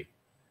recovery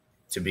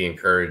to be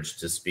encouraged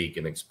to speak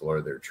and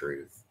explore their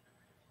truth,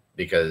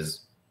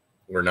 because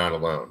we're not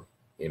alone.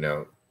 You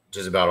know,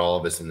 just about all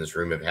of us in this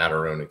room have had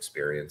our own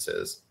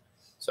experiences.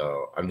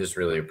 So I'm just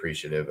really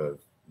appreciative of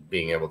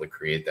being able to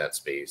create that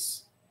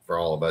space for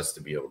all of us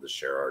to be able to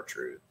share our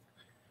truth.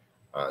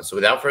 So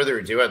without further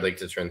ado, I'd like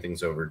to turn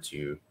things over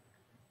to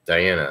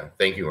Diana.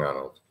 Thank you,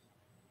 Ronald.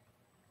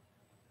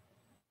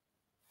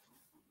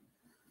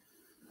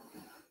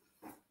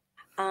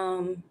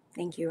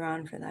 Thank you,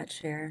 Ron, for that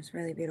share. It's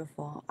really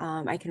beautiful.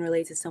 I can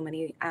relate to so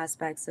many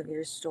aspects of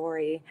your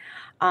story.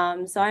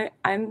 So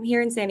I'm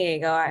here in San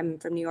Diego. I'm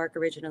from New York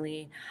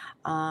originally,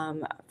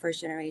 first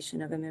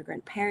generation of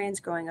immigrant parents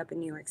growing up in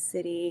New York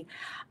City.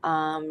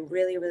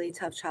 Really, really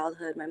tough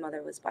childhood. My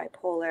mother was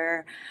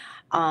bipolar.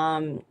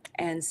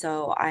 And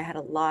so I had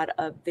a lot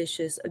of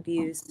vicious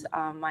abuse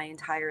my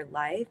entire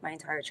life, my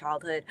entire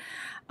childhood,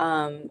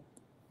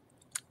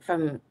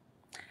 from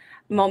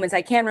moments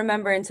I can't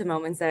remember into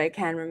moments that I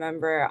can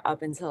remember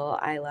up until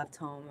I left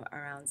home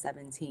around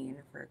 17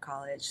 for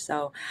college.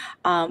 So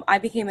I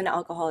became an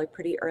alcoholic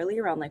pretty early,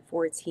 around like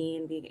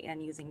 14,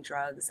 began using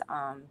drugs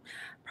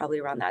probably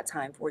around that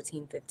time,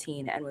 14,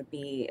 15, and would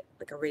be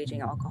like a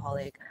raging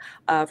alcoholic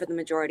for the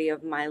majority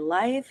of my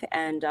life,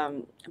 and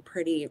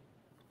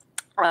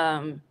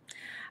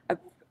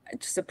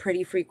just a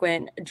pretty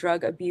frequent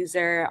drug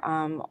abuser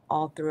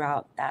all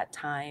throughout that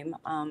time.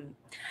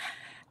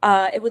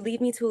 It would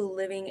lead me to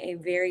living a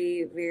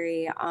very,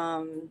 very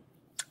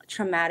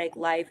traumatic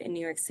life in New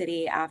York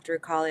City after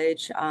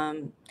college.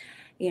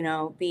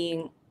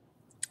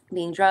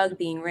 Being drugged,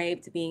 being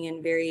raped, being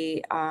in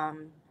very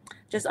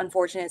just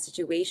unfortunate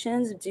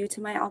situations due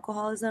to my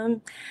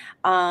alcoholism,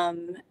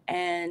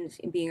 and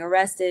being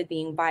arrested,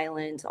 being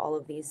violent, all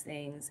of these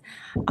things.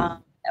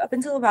 Up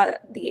until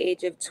about the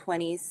age of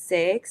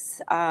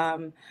 26,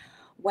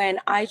 when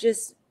I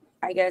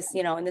guess,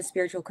 in the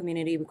spiritual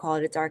community, we call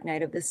it a dark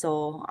night of the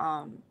soul.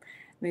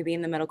 Maybe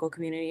in the medical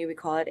community, we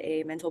call it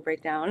a mental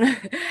breakdown.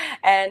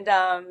 And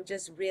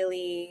just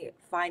really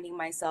finding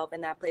myself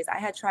in that place.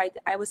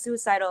 I was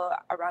suicidal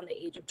around the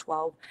age of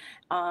 12.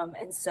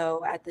 And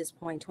so at this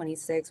point,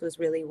 26 was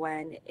really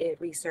when it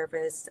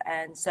resurfaced.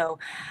 And so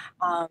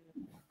I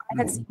I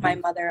had seen my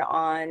mother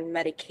on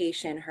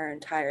medication her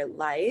entire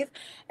life.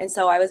 And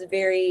so I was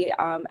very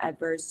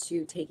adverse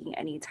to taking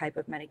any type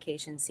of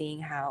medication, seeing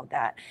how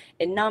that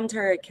it numbed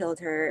her, it killed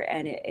her,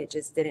 and it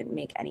just didn't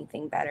make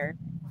anything better,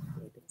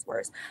 made things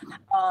worse.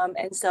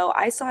 And so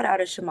I sought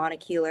out a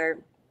shamanic healer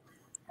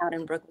out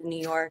in Brooklyn,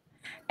 New York,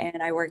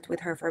 and I worked with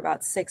her for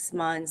about 6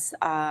 months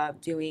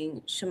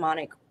doing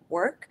shamanic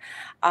work,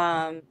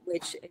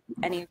 which if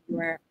any of you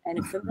are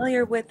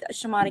familiar with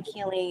shamanic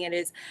healing, it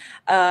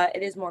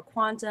is more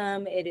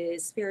quantum, it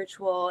is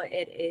spiritual,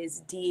 it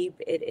is deep,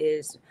 it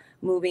is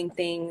moving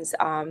things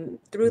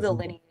through the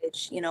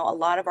lineage. You know, a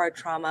lot of our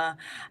trauma,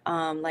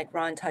 like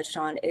Ron touched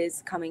on,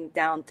 is coming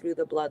down through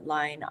the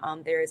bloodline.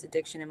 There is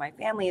addiction in my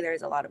family.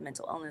 There's a lot of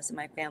mental illness in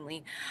my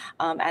family.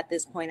 At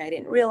this point, I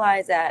didn't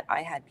realize that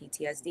I had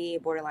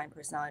PTSD, borderline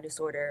personality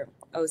disorder,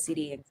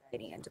 OCD,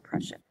 anxiety, and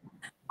depression.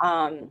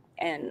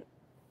 And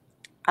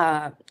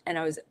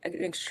I was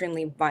an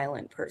extremely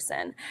violent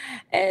person.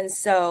 And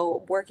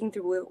so working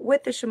through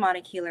with the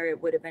shamanic healer,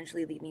 it would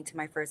eventually lead me to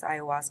my first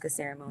ayahuasca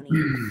ceremony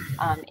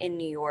in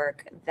New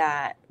York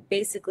that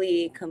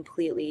basically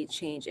completely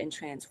changed and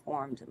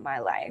transformed my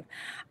life.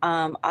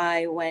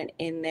 I went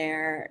in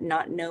there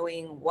not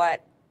knowing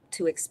what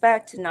to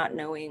expect, not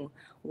knowing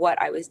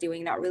what I was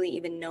doing, not really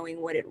even knowing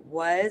what it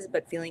was,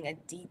 but feeling a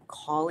deep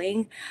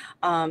calling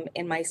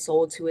in my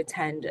soul to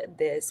attend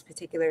this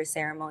particular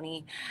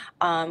ceremony,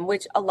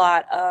 which a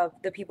lot of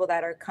the people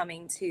that are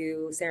coming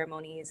to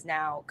ceremonies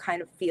now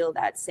kind of feel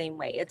that same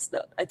way. It's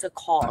a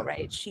call,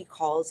 right? She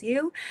calls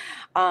you.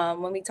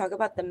 When we talk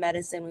about the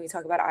medicine, when we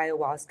talk about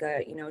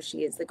ayahuasca, you know, she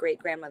is the great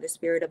grandmother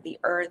spirit of the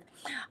earth.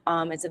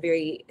 It's a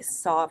very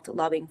soft,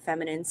 loving,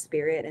 feminine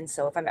spirit. And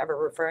so if I'm ever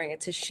referring it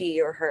to she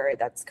or her,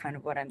 that's kind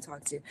of what I'm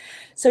talking to.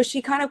 So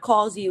she kind of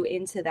calls you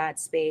into that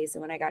space.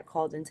 And when I got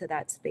called into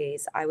that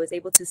space, I was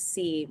able to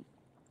see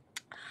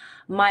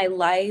my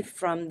life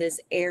from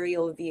this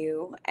aerial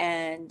view,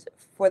 and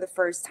for the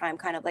first time,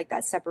 kind of like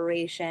that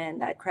separation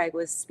that Craig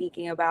was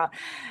speaking about,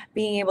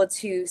 being able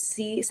to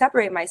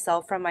separate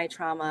myself from my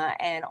trauma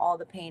and all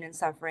the pain and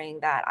suffering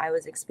that I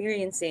was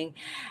experiencing.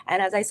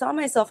 And as I saw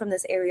myself from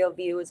this aerial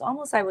view, it's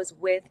almost I was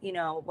with, you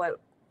know,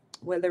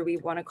 whether we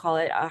want to call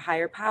it a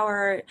higher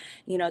power,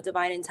 you know,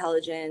 divine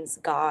intelligence,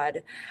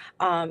 God.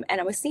 And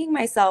I was seeing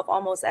myself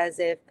almost as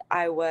if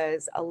I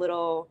was a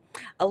little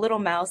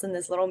mouse in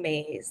this little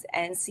maze,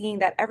 and seeing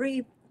that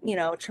every, you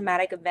know,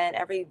 traumatic event,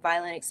 every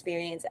violent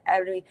experience,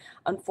 every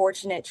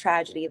unfortunate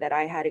tragedy that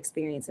I had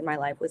experienced in my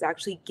life was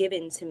actually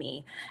given to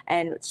me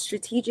and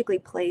strategically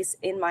placed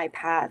in my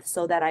path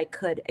so that I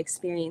could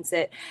experience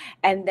it,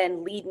 and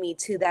then lead me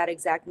to that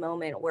exact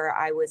moment where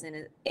I was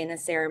in a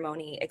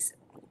ceremony,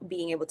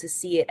 being able to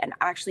see it and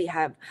actually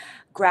have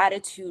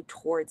gratitude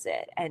towards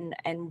it, and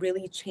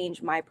really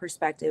change my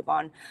perspective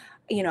on,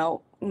 you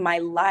know, my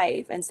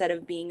life. Instead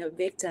of being a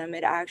victim,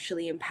 it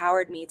actually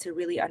empowered me to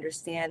really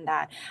understand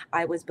that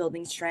I was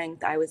building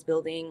strength, I was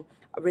building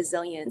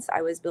resilience,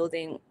 I was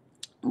building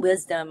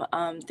wisdom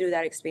through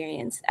that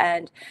experience,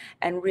 and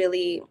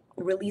really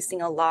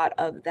releasing a lot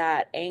of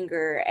that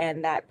anger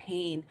and that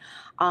pain.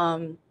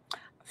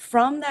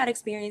 From that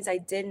experience, I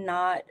did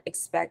not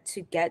expect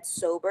to get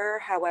sober.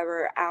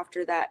 However,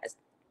 after that,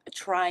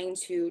 trying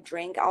to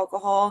drink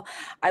alcohol,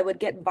 I would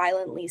get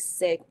violently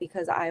sick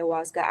because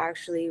ayahuasca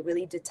actually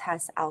really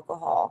detests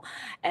alcohol.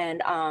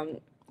 And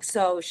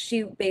so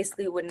she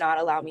basically would not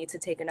allow me to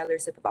take another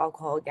sip of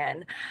alcohol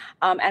again.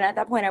 And at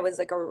that point, I was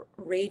like a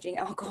raging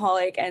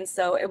alcoholic. And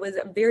so it was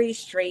very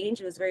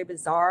strange. It was very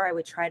bizarre. I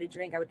would try to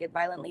drink, I would get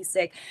violently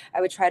sick. I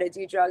would try to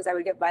do drugs, I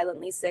would get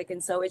violently sick.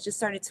 And so it just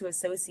started to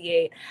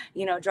associate,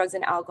 you know, drugs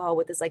and alcohol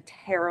with this like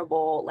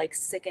terrible, like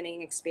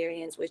sickening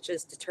experience, which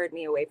just deterred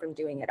me away from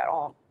doing it at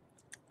all.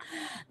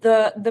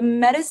 The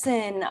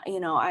medicine, you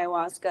know,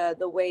 ayahuasca,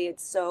 the way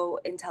it's so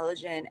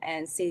intelligent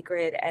and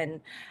secret and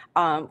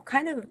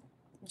kind of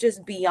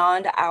just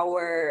beyond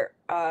our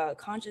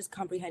conscious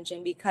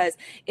comprehension, because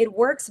it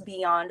works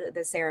beyond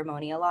the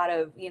ceremony. A lot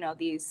of, you know,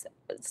 these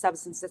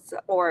substances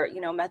or, you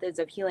know, methods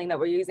of healing that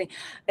we're using,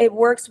 it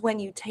works when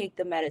you take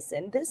the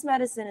medicine. This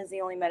medicine is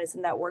the only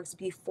medicine that works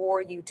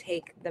before you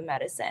take the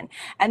medicine,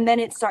 and then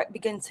it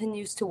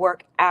continues to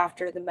work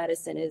after the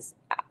medicine is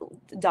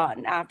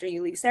done, after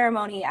you leave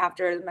ceremony,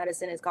 after the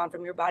medicine is gone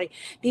from your body,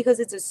 because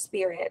it's a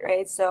spirit,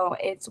 right? So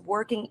it's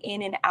working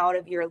in and out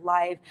of your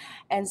life.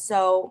 And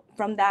so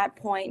from that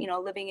point, you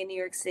know, living in New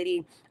York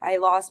City, I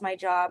lost my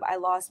job, I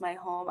lost my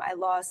home, I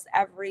lost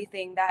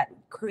everything that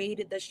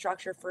created the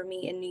structure for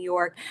me in New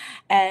York.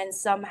 And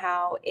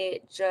somehow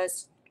it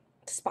just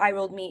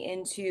spiraled me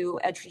into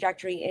a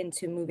trajectory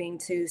into moving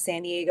to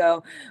San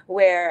Diego,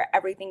 where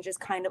everything just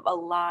kind of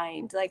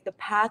aligned. Like the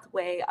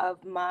pathway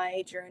of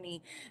my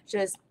journey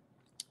just,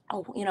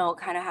 you know,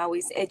 kind of how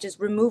it just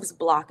removes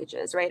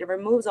blockages, right? It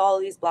removes all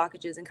of these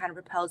blockages and kind of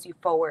propels you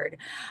forward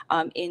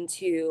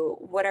into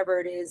whatever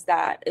it is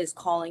that is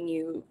calling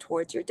you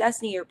towards your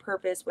destiny, your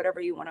purpose,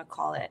 whatever you want to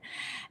call it.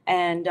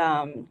 And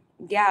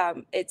yeah,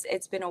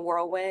 it's been a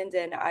whirlwind,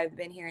 and I've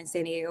been here in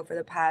San Diego for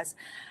the past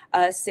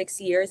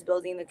 6 years,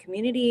 building the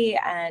community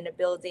and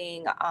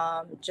building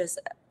just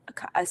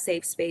a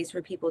safe space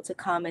for people to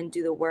come and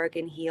do the work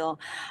and heal.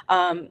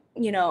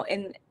 You know,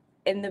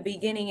 in the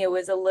beginning, it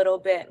was a little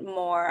bit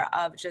more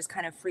of just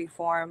kind of free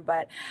form,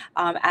 but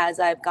as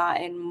I've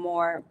gotten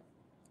more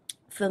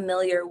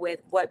familiar with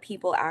what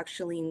people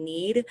actually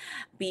need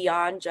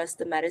beyond just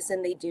the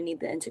medicine, they do need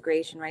the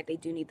integration, right? They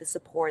do need the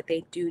support.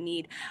 They do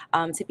need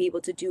to be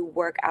able to do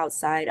work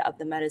outside of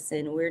the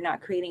medicine. We're not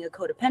creating a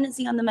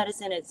codependency on the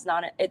medicine. It's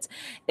not, it's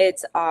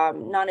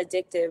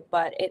non-addictive,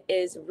 but it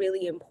is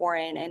really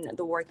important. And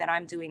the work that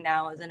I'm doing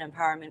now as an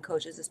empowerment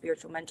coach, as a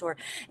spiritual mentor,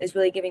 is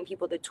really giving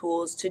people the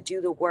tools to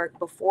do the work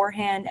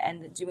beforehand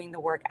and doing the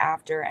work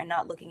after, and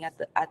not looking at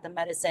the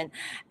medicine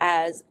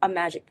as a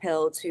magic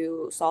pill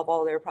to solve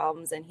all their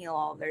problems and heal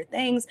all of their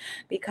things,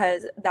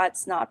 because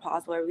that's not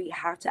possible. We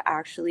have to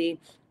actually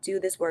do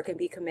this work and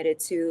be committed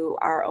to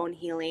our own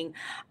healing,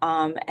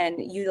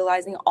 and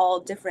utilizing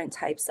all different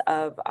types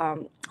of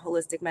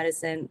holistic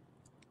medicine.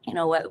 You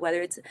know,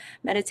 whether it's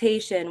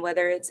meditation,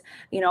 whether it's,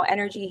 you know,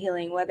 energy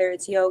healing, whether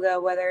it's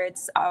yoga, whether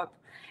it's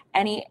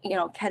any, you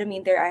know,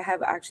 ketamine there. I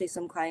have actually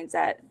some clients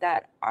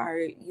that are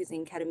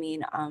using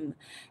ketamine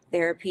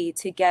therapy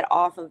to get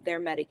off of their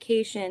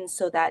medication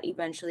so that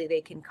eventually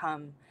they can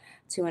come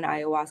to an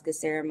ayahuasca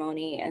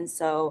ceremony. And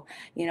so,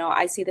 you know,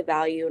 I see the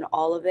value in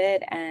all of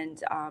it,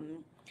 and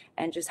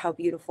just how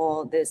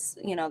beautiful this,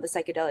 you know, the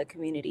psychedelic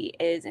community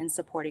is in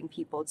supporting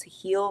people to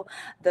heal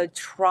the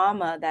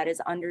trauma that is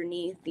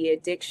underneath the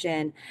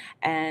addiction.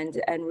 And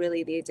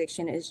really, the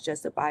addiction is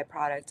just a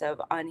byproduct of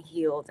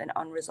unhealed and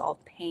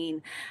unresolved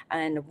pain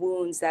and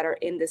wounds that are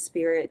in the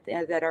spirit,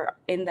 that are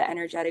in the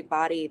energetic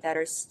body, that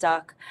are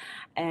stuck,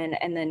 and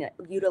then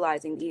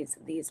utilizing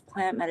these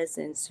plant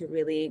medicines to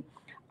really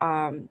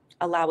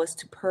allow us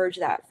to purge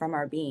that from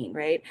our being,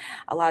 right?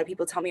 A lot of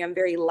people tell me I'm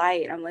very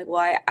light. I'm like,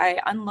 well, I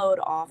unload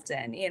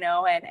often, you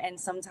know, and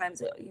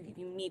sometimes you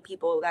meet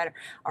people that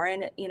are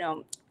in, you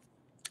know,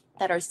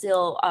 that are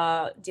still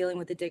dealing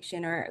with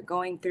addiction or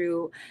going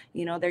through,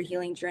 you know, their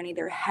healing journey.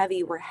 They're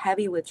heavy. We're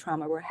heavy with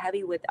trauma. We're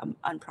heavy with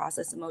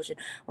unprocessed emotion.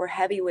 We're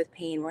heavy with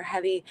pain. We're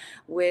heavy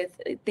with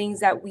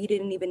things that we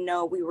didn't even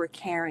know we were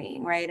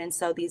carrying, right? And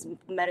so these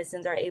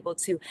medicines are able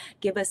to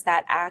give us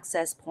that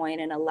access point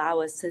and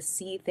allow us to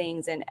see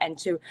things and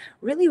to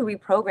really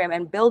reprogram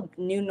and build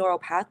new neural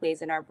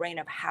pathways in our brain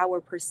of how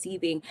we're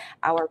perceiving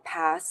our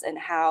past and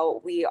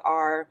how we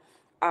are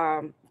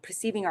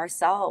perceiving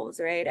ourselves,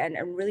 right? And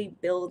really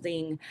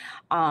building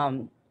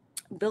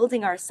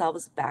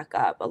ourselves back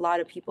up. A lot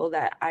of people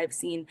that I've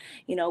seen,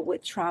 you know,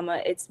 with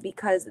trauma, it's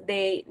because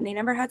they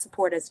never had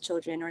support as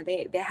children, or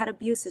they had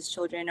abuse as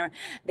children, or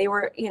they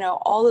were, you know,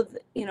 all of,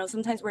 you know,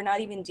 sometimes we're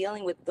not even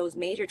dealing with those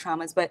major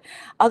traumas, but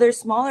other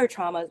smaller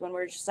traumas when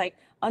we're just like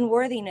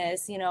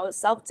unworthiness, you know,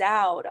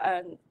 self-doubt,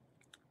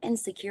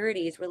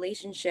 insecurities,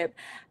 relationship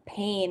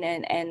pain,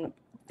 and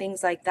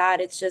things like that.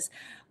 It's just,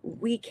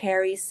 we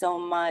carry so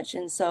much.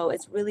 And so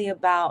it's really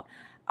about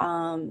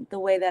the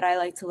way that I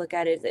like to look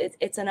at it.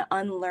 It's an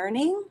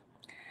unlearning,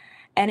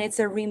 and it's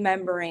a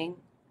remembering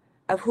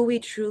of who we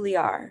truly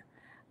are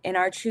in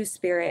our true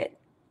spirit,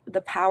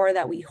 the power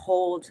that we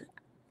hold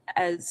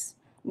as,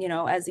 you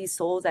know, as these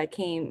souls that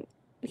came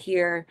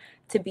here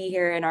to be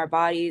here in our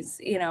bodies,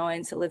 you know,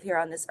 and to live here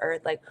on this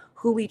earth, like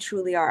who we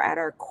truly are at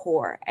our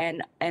core,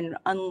 and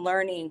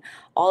unlearning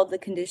all of the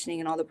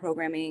conditioning and all the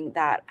programming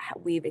that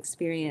we've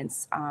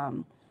experienced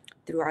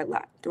through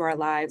our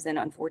lives and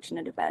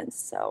unfortunate events.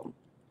 So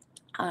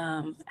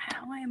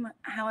how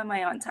am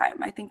I on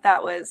time? I think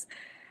that was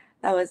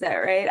it,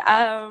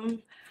 right?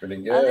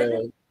 Pretty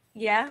good.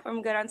 Yeah,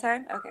 I'm good on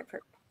time. Okay,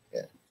 perfect.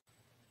 Yeah.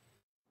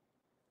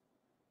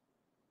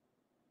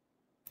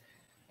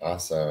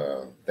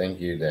 Awesome.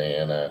 Thank you,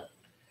 Diana.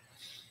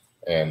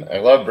 And I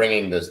love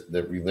bringing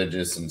the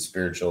religious and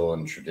spiritual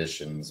and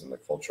traditions and the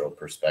cultural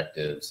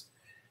perspectives.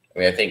 I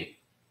mean, I think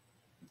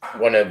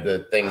one of the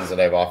things that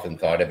I've often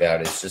thought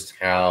about is just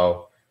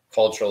how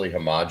culturally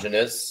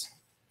homogenous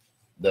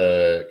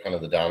the kind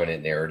of the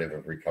dominant narrative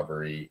of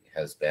recovery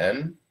has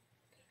been,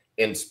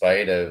 in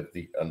spite of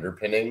the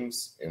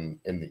underpinnings in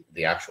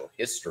the actual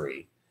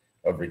history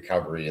of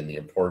recovery and the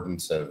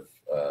importance of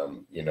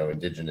you know,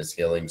 indigenous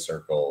healing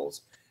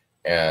circles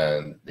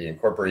and the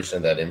incorporation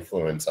of that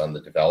influence on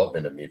the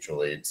development of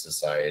mutual aid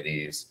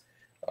societies.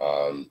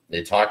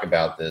 They talk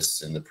about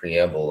this in the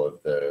preamble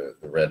of the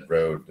Red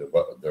Road to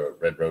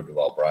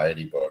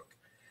Wellbriety book,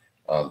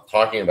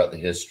 talking about the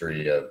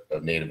history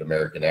of Native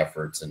American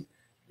efforts, and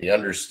the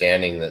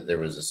understanding that there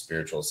was a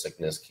spiritual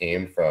sickness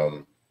came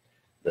from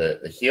the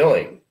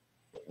healing,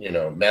 you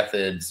know,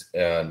 methods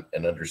and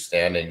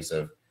understandings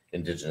of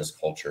indigenous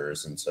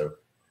cultures. And so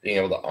being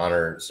able to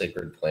honor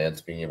sacred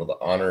plants, being able to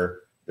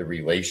honor the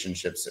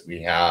relationships that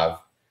we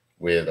have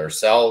with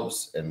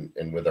ourselves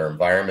and with our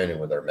environment and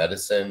with our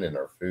medicine and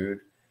our food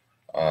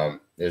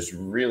is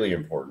really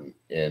important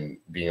in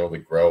being able to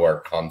grow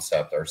our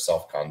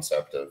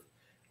self-concept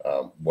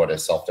of what a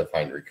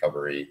self-defined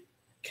recovery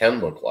can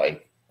look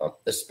like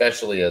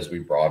especially as we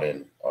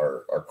broaden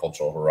our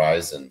cultural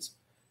horizons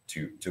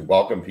to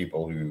welcome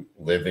people who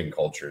live in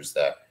cultures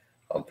that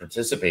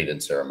participate in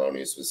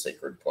ceremonies with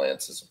sacred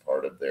plants as a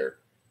part of their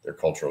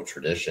cultural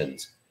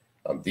traditions.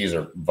 These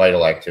are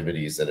vital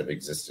activities that have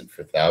existed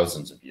for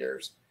thousands of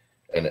years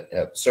and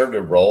have served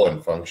a role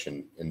and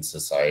function in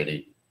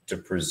society to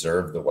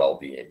preserve the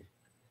well-being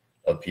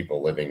of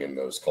people living in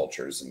those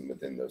cultures and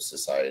within those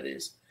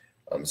societies.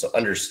 So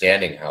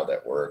understanding how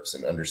that works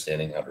and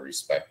understanding how to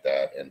respect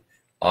that and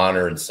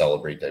honor and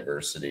celebrate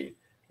diversity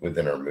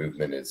within our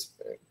movement is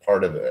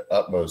part of the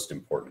utmost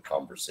important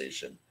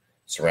conversation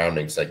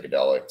surrounding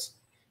psychedelics,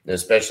 and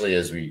especially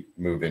as we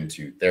move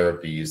into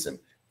therapies and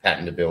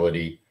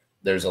patentability.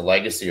 There's a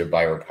legacy of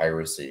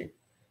biopiracy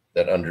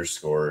that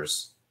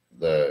underscores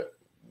the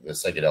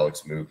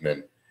psychedelics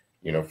movement,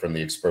 you know, from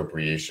the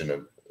expropriation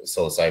of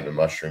psilocybin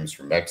mushrooms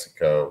from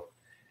Mexico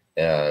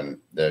and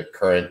the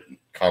current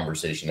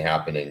conversation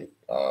happening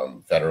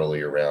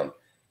federally around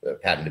the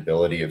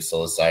patentability of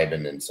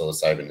psilocybin and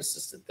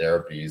psilocybin-assisted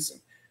therapies, and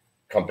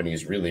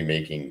companies really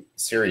making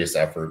serious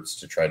efforts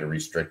to try to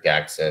restrict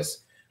access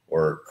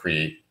or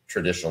create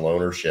traditional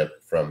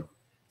ownership from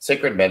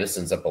sacred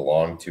medicines that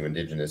belong to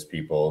indigenous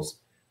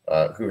peoples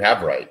who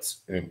have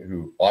rights and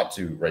who ought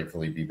to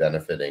rightfully be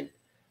benefiting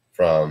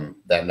from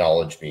that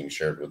knowledge being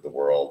shared with the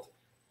world.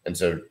 And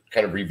so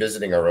kind of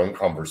revisiting our own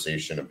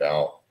conversation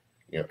about,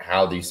 you know,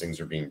 how these things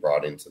are being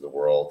brought into the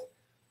world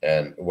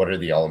and what are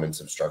the elements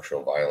of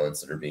structural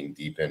violence that are being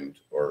deepened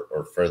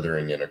or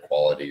furthering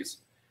inequalities,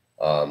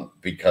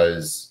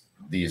 because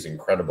these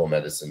incredible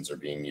medicines are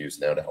being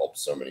used now to help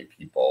so many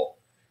people,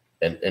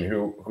 and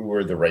who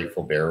are the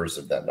rightful bearers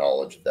of that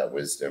knowledge, of that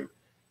wisdom,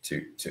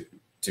 to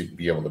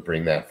be able to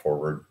bring that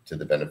forward to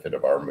the benefit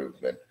of our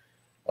movement.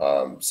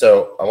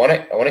 So I want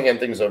to hand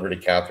things over to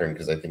Catherine,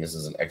 because I think this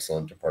is an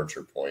excellent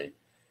departure point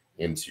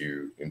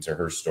into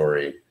her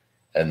story.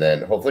 And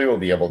then hopefully we'll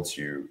be able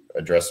to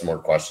address some more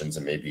questions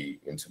and maybe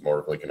into more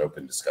of like an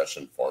open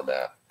discussion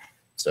format.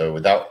 So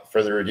without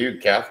further ado,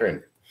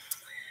 Catherine.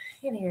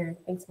 Hey there.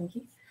 Thanks,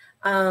 Mikey.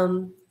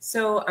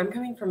 So I'm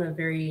coming from a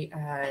very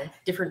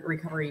different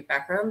recovery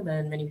background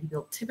than many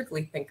people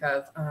typically think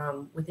of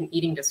with an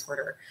eating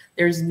disorder.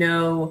 There's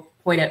no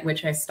point at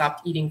which I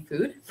stopped eating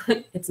food.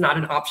 It's not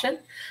an option.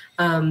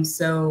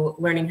 So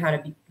learning how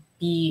to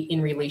be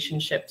in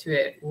relationship to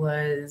it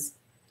was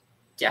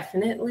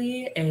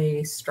definitely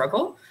a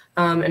struggle.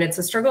 And it's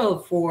a struggle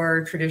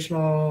for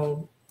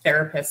traditional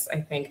therapists, I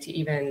think, to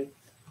even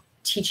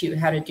teach you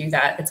how to do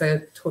that. It's a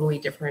totally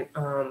different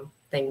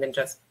thing than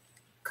just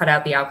cut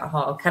out the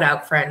alcohol, cut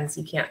out friends.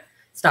 You can't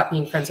stop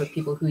being friends with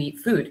people who eat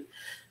food.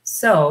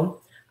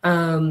 So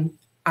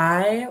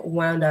I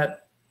wound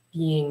up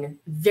being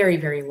very,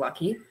 very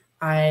lucky.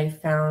 I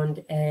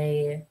found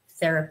a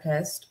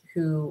therapist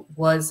who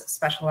was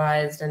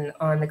specialized and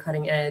on the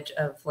cutting edge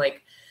of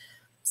like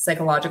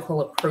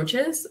psychological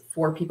approaches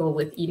for people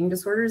with eating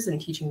disorders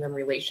and teaching them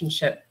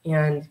relationship.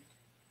 And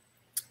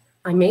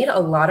I made a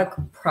lot of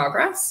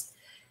progress,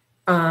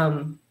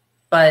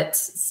 but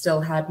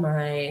still had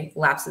my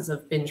lapses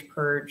of binge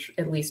purge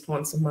at least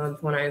once a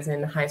month when I was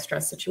in high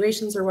stress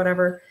situations or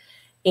whatever.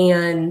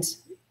 And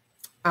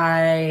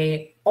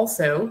I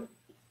also,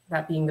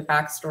 that being the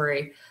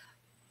backstory,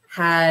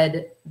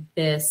 had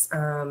this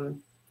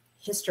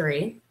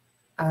history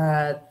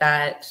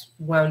that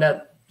wound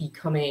up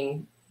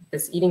becoming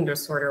this eating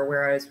disorder,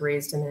 where I was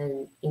raised in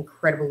an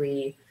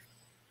incredibly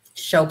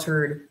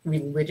sheltered,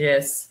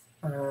 religious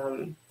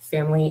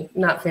family,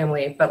 not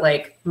family, but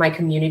like my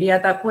community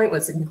at that point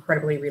was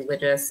incredibly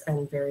religious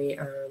and very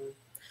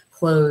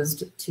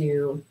closed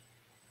to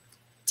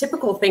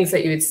typical things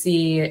that you would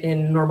see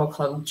in normal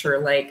culture,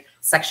 like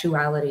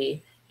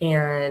sexuality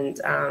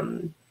and I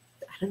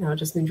don't know,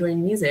 just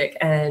enjoying music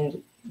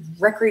and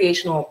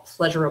recreational,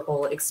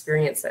 pleasurable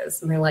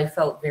experiences. My life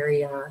felt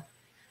very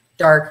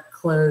dark,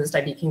 closed.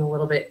 I became a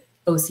little bit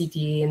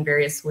OCD in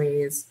various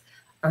ways.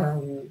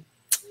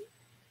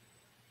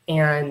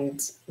 And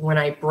when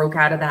I broke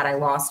out of that, I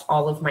lost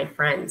all of my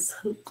friends.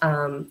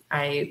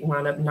 I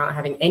wound up not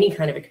having any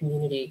kind of a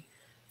community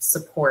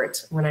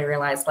support when I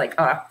realized like,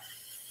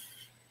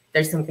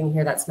 there's something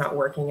here that's not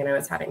working. And I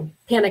was having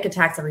panic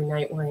attacks every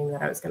night, worrying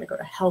that I was going to go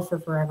to hell for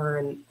forever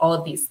and all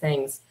of these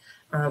things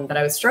that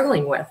I was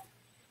struggling with.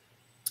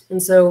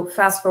 And so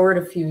fast forward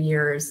a few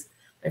years,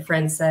 my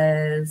friend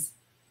says,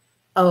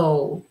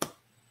 oh,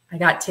 I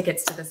got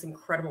tickets to this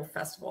incredible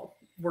festival.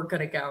 We're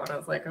going to go. And I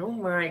was like, oh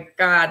my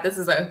God, this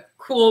is a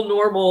cool,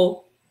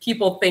 normal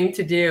people thing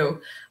to do.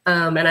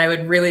 And I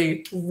would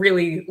really,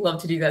 really love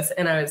to do this.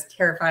 And I was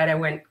terrified. I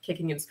went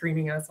kicking and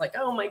screaming. I was like,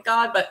 oh my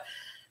God, but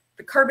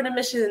the carbon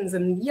emissions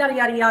and yada,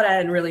 yada, yada,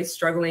 and really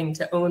struggling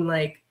to own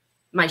like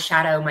my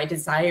shadow, my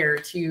desire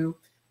to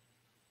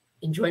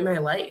enjoy my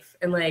life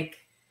and like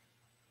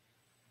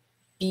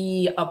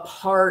be a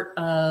part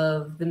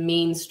of the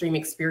mainstream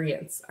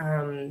experience.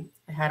 I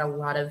had a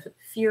lot of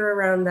fear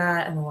around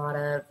that and a lot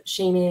of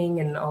shaming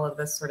and all of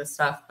this sort of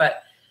stuff.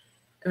 But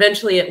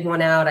eventually it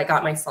won out. I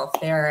got myself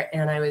there,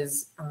 and I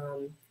was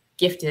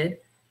gifted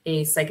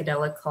a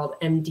psychedelic called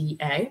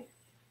MDA.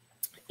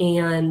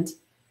 And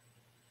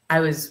I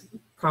was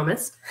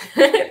promised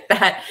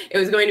that it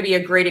was going to be a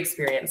great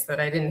experience, that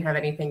I didn't have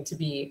anything to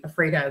be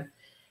afraid of.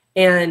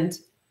 And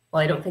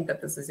while I don't think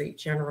that this is a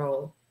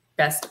general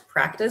best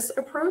practice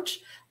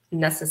approach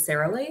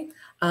necessarily,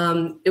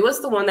 it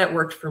was the one that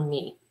worked for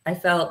me. I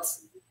felt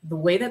the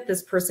way that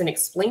this person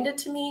explained it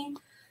to me,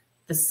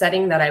 the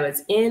setting that I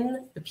was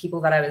in, the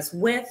people that I was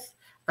with,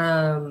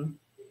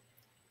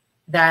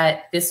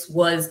 that this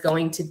was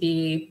going to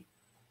be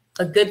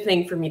a good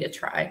thing for me to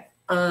try.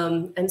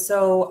 And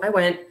so I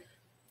went,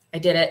 I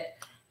did it.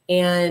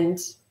 And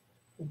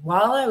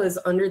while I was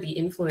under the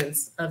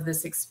influence of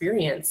this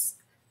experience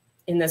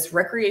in this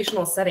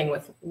recreational setting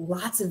with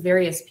lots of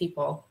various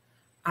people,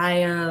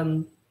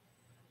 I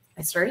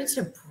started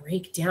to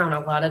break down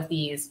a lot of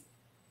these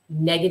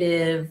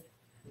negative,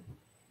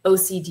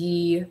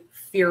 OCD,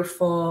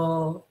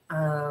 fearful,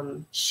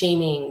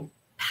 shaming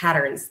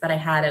patterns that I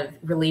had of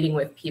relating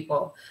with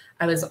people.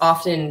 I was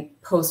often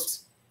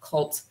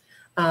post-cult,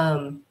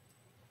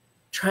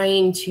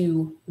 trying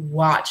to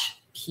watch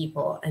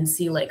people and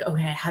see like,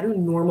 okay, how do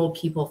normal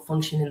people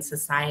function in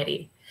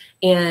society?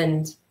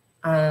 And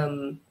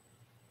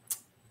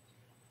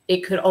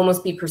it could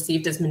almost be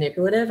perceived as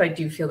manipulative. I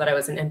do feel that I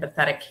was an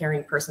empathetic,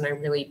 caring person. I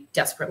really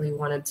desperately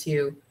wanted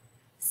to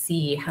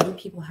see how do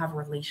people have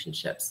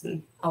relationships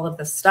and all of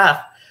this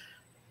stuff.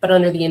 But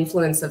under the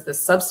influence of this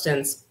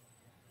substance,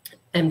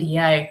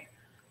 MDA,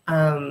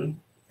 and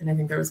I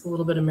think there was a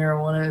little bit of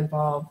marijuana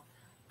involved,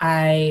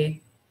 I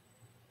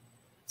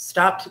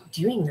stopped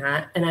doing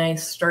that. And I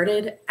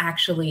started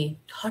actually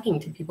talking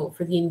to people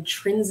for the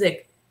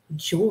intrinsic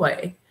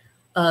joy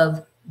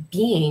of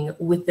being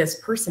with this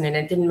person. And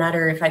it didn't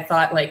matter if I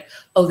thought like,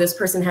 oh, this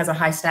person has a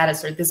high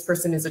status or this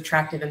person is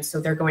attractive and so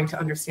they're going to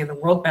understand the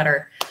world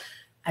better.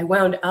 I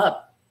wound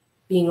up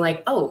being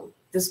like, oh,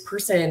 this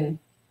person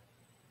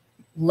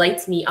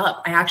lights me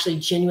up. I actually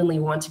genuinely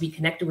want to be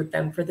connected with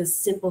them for the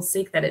simple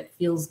sake that it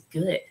feels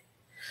good.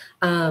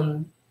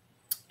 And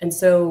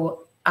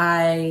so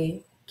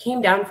I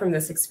came down from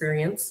this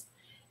experience,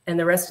 and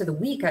the rest of the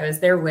week I was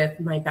there with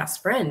my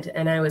best friend,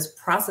 and I was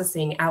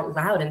processing out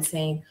loud and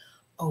saying,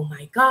 oh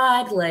my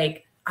God,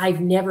 like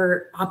I've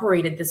never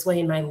operated this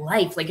way in my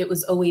life. Like it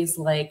was always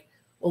like,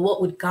 well,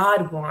 what would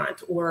God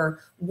want? Or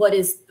what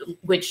is,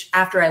 which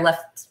after I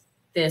left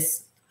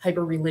this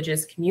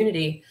hyper-religious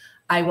community,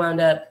 I wound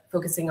up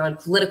focusing on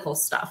political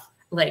stuff.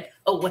 Like,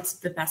 oh, what's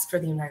the best for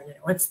the environment?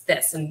 What's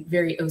this? And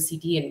very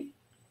OCD and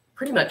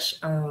pretty much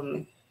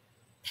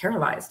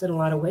paralyzed in a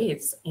lot of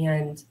ways.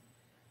 And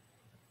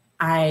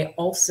I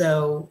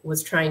also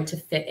was trying to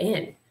fit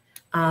in.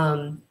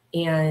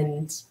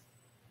 And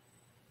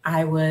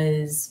I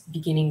was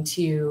beginning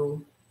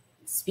to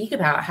speak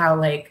about how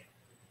like,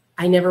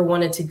 I never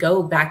wanted to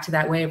go back to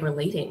that way of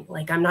relating.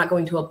 Like, I'm not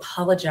going to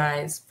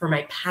apologize for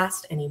my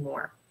past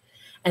anymore.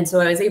 And so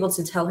I was able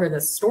to tell her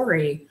this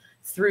story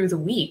through the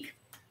week.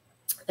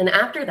 And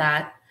after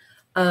that,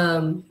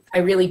 I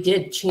really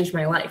did change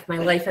my life. My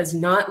life has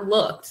not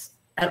looked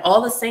at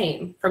all the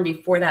same from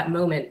before that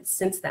moment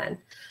since then.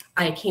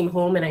 I came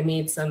home and I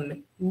made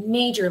some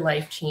major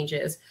life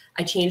changes.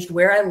 I changed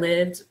where I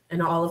lived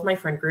and all of my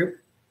friend group.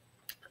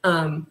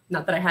 Not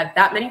that I had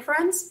that many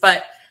friends,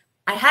 but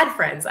I had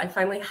friends. I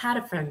finally had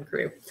a friend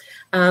group.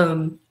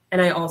 And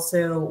I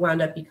also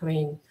wound up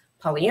becoming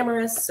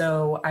polyamorous.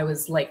 So I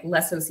was like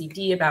less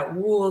OCD about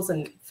rules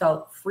and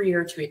felt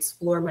freer to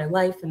explore my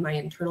life and my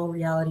internal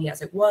reality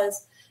as it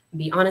was, and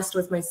be honest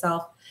with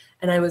myself.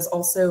 And I was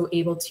also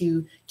able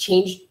to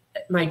change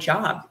my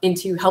job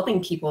into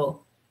helping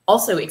people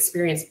also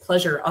experience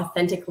pleasure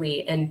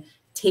authentically and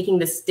taking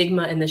the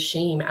stigma and the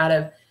shame out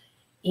of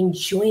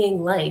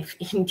enjoying life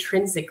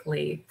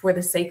intrinsically for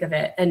the sake of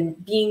it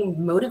and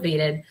being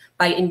motivated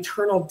by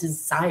internal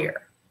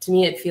desire. To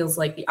me, it feels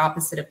like the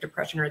opposite of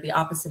depression or the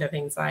opposite of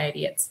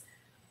anxiety. It's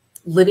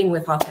living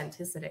with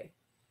authenticity.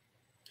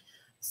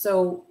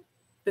 So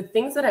the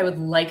things that I would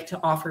like to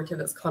offer to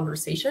this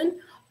conversation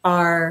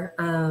are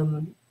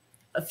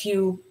a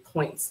few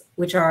points,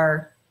 which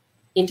are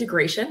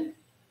integration.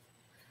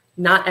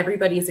 Not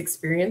everybody's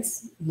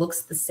experience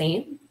looks the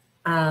same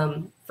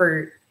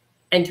for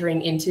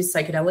entering into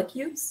psychedelic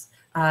use,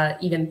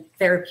 even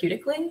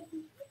therapeutically,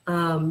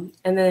 and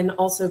then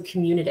also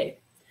community.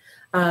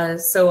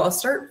 So I'll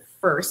start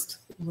first,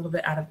 a little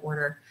bit out of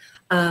order,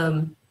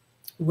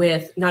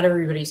 with not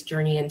everybody's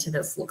journey into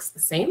this looks the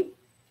same.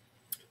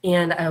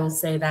 And I will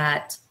say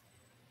that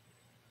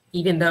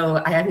even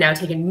though I have now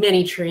taken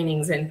many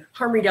trainings in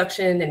harm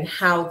reduction and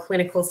how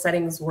clinical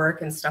settings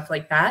work and stuff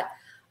like that,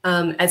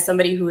 as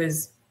somebody who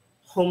is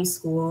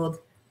homeschooled,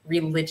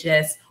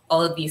 religious,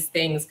 all of these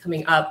things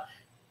coming up,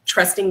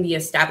 trusting the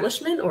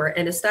establishment or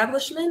an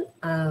establishment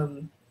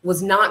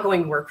was not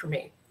going to work for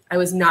me. I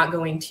was not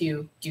going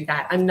to do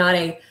that. I'm not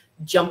a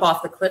jump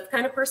off the cliff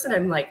kind of person.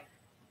 I'm like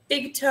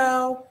big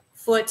toe,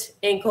 foot,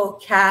 ankle,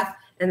 calf,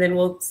 and then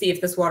we'll see if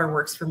this water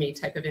works for me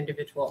type of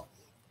individual.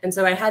 And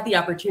so I had the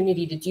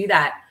opportunity to do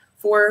that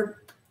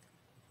for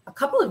a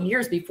couple of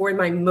years before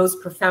my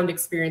most profound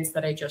experience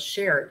that I just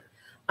shared.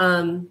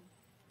 And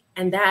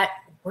that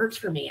worked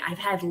for me. I've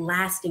had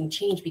lasting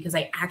change because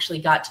I actually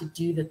got to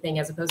do the thing,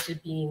 as opposed to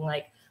being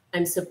like,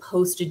 I'm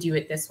supposed to do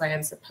it this way,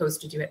 I'm supposed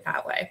to do it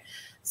that way.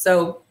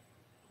 So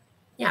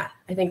yeah,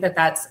 I think that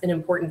that's an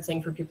important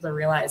thing for people to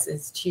realize,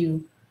 is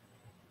to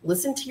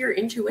listen to your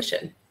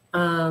intuition,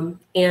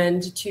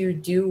 and to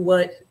do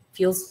what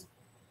feels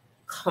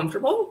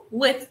comfortable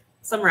with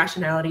some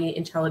rationality,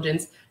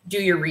 intelligence,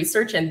 do your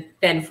research, and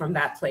then from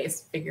that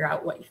place, figure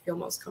out what you feel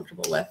most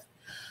comfortable with.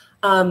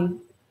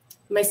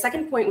 My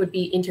second point would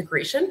be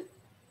integration.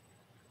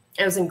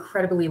 I was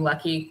incredibly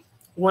lucky.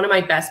 One of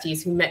my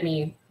besties who met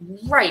me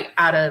right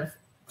out of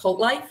cult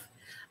life,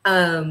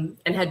 and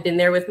had been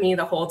there with me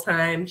the whole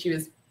time. She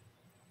was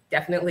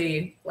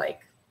definitely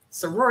like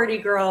sorority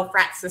girl,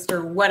 frat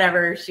sister,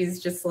 whatever.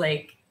 She's just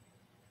like,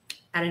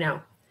 I don't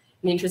know,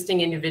 an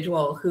interesting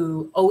individual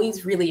who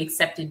always really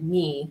accepted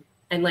me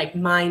and like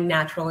my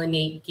natural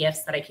innate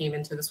gifts that I came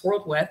into this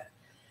world with.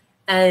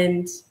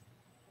 And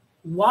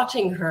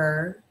watching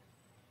her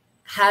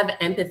have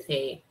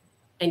empathy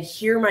and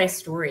hear my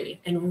story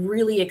and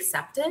really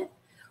accept it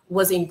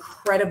was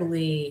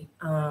incredibly,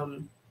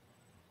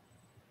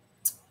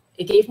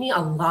 it gave me a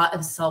lot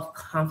of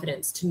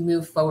self-confidence to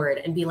move forward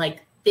and be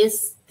like,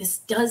 this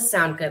does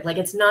sound good. Like,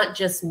 it's not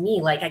just me.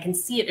 Like, I can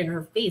see it in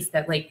her face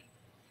that like,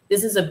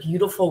 this is a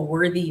beautiful,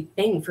 worthy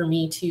thing for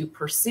me to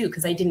pursue,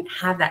 because I didn't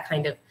have that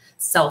kind of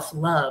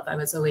self-love. I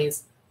was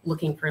always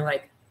looking for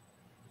like,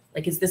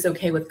 is this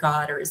okay with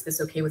God, or is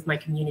this okay with my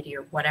community,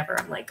 or whatever?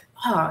 I'm like,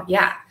 oh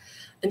yeah.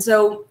 And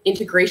so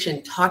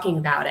integration, talking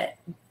about it,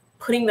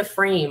 putting the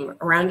frame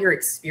around your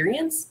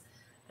experience.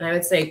 And I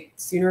would say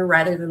sooner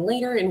rather than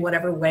later, in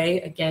whatever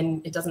way.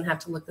 Again, it doesn't have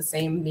to look the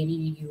same. Maybe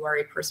you are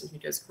a person who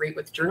does great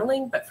with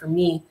journaling, but for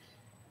me,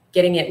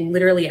 getting it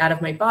literally out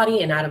of my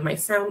body and out of my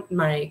sound,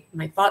 my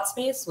thought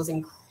space was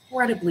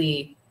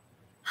incredibly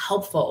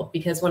helpful,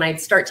 because when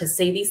I'd start to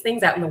say these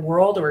things out in the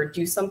world or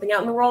do something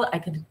out in the world, I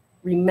could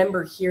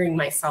remember hearing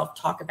myself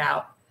talk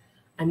about,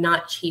 I'm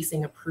not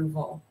chasing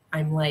approval.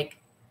 I'm like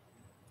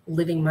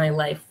living my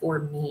life for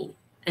me.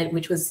 And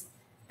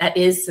that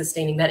is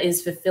sustaining, that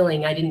is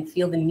fulfilling. I didn't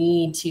feel the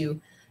need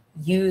to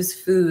use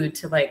food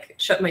to like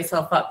shut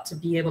myself up, to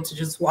be able to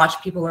just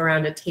watch people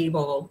around a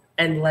table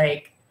and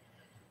like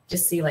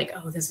just see like,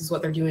 oh, this is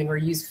what they're doing, or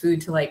use food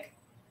to like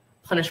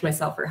punish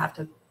myself or have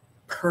to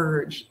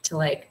purge to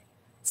like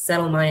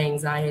settle my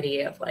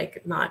anxiety of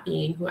like not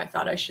being who I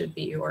thought I should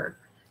be, or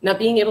not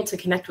being able to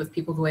connect with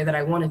people the way that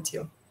I wanted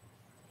to.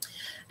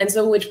 And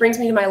so, which brings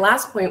me to my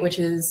last point, which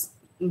is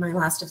my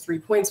last of 3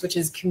 points, which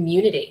is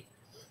community.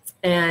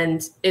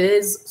 And it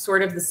is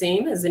sort of the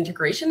same as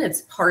integration.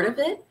 It's part of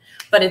it,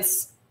 but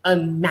it's a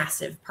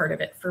massive part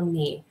of it for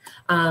me.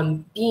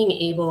 Being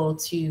able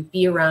to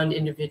be around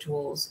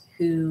individuals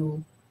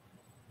who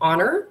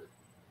honor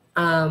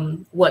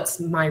what's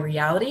my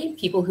reality,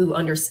 people who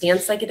understand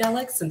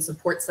psychedelics and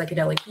support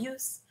psychedelic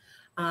use,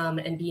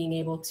 and being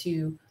able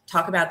to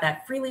talk about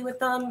that freely with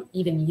them,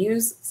 even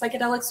use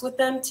psychedelics with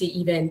them to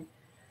even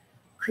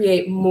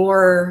create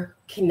more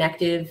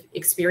connective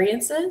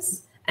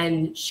experiences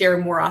and share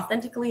more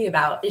authentically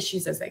about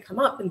issues as they come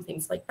up and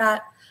things like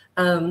that.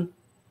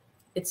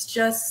 It's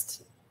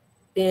just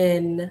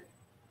been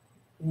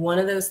one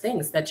of those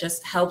things that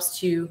just helps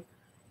to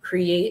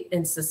create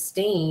and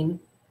sustain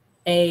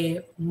a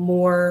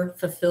more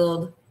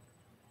fulfilled,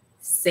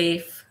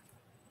 safe,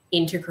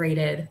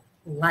 integrated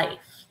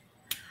life.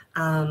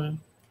 And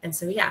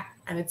so, yeah,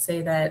 I would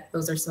say that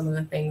those are some of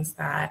the things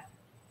that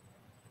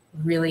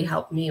really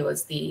helped me.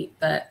 Was the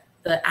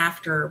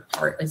after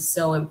part is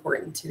so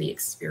important to the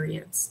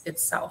experience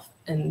itself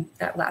and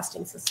that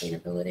lasting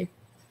sustainability.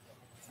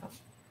 So,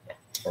 yeah.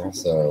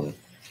 Awesome.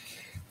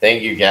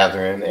 Thank you,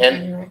 Catherine.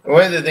 And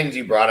one of the things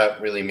you brought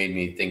up really made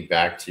me think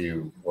back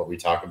to what we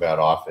talk about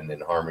often in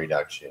harm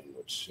reduction,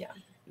 which,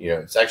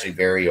 it's actually a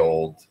very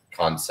old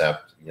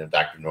concept.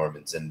 Dr.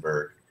 Norman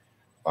Zinberg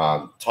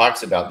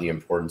talks about the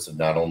importance of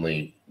not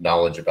only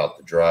knowledge about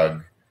the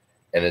drug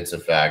and its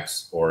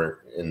effects,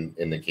 or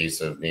in the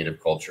case of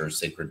native culture,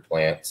 sacred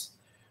plants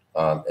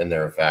and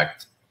their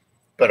effect,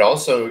 but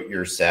also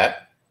your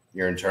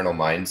internal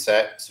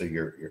mindset. So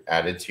your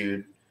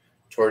attitude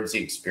towards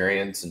the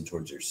experience and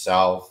towards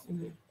yourself,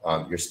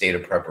 your state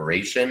of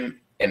preparation.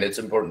 And it's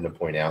important to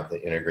point out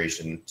that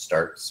integration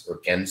starts or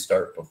can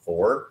start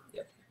before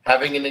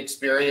having an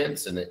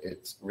experience. And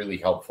it's really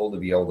helpful to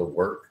be able to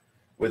work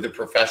with a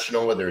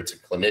professional, whether it's a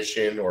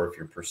clinician or if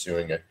you're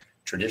pursuing a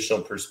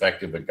traditional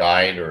perspective, a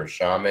guide or a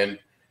shaman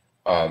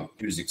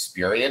who's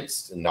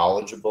experienced and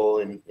knowledgeable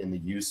in the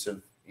use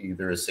of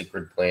either a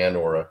sacred plant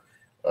or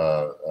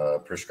a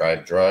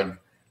prescribed drug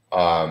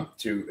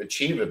to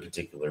achieve a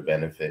particular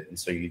benefit. And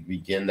so you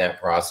begin that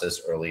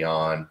process early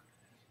on,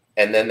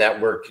 and then that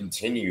work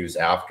continues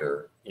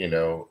after.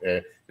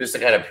 Just to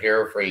kind of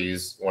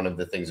paraphrase one of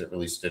the things that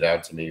really stood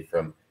out to me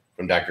from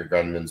Dr.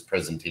 Grunman's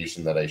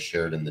presentation that I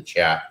shared in the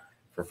chat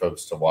for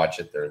folks to watch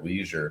at their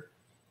leisure,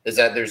 is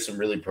that there's some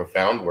really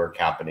profound work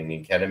happening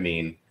in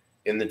ketamine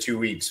in the 2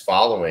 weeks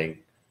following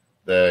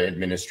the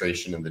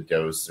administration of the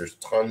dose, there's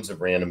tons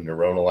of random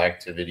neuronal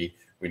activity.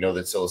 We know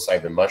that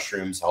psilocybin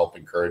mushrooms help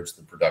encourage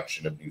the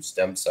production of new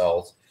stem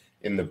cells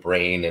in the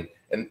brain.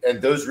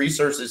 And those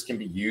resources can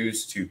be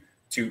used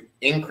to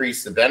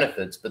increase the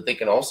benefits, but they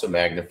can also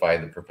magnify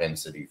the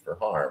propensity for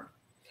harm.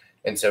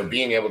 And so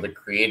being able to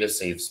create a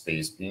safe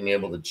space, being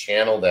able to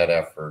channel that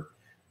effort,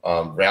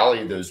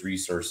 rally those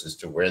resources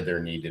to where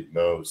they're needed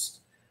most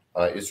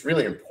is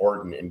really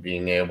important in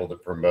being able to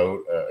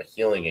promote a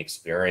healing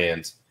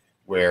experience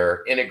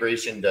where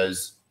integration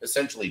does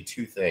essentially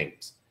two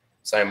things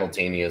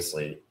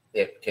simultaneously.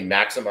 It can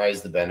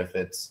maximize the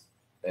benefits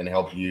and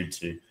help you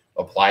to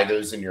apply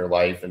those in your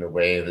life in a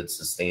way that's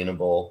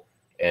sustainable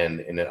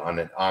and on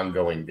an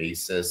ongoing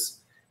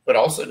basis, but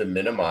also to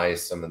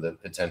minimize some of the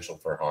potential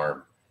for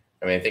harm.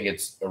 I mean, I think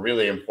it's a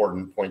really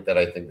important point that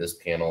I think this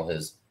panel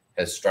has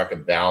struck a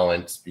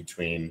balance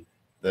between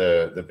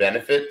the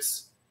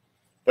benefits,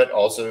 but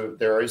also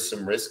there is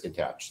some risk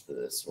attached to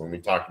this. When we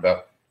talk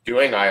about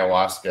doing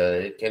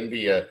ayahuasca, it can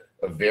be a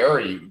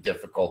very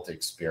difficult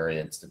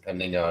experience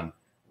depending on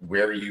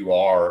where you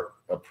are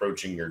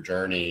approaching your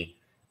journey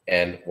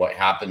and what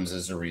happens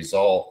as a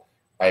result.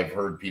 I've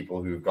heard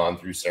people who've gone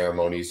through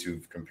ceremonies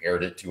who've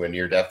compared it to a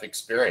near-death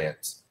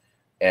experience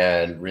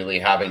and really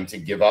having to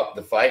give up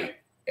the fight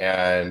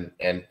and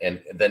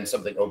then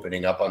something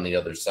opening up on the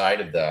other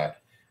side of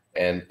that.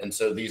 And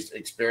so these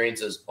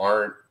experiences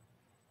aren't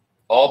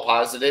all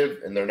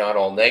positive and they're not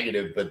all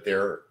negative, but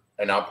they're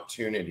an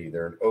opportunity.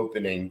 They're an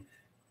opening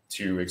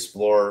to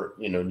explore,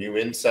 new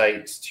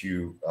insights,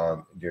 to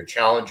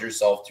challenge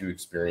yourself, to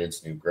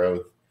experience new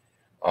growth.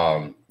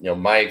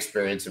 My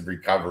experience of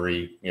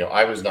recovery,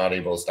 I was not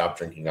able to stop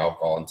drinking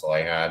alcohol until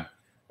I had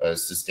a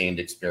sustained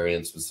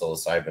experience with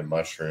psilocybin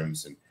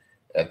mushrooms. And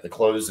at the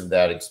close of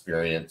that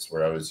experience,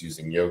 where I was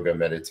using yoga,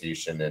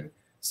 meditation, and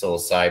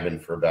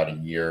psilocybin for about a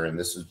year, and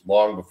this was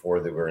long before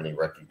there were any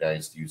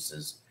recognized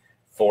uses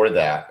for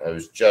that. I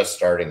was just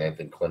starting, I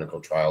think, clinical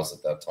trials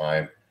at that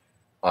time.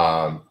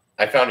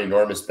 I found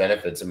enormous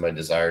benefits, and my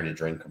desire to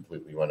drink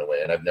completely went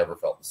away. And I've never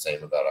felt the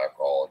same about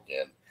alcohol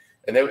again.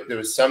 And there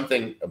was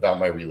something about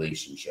my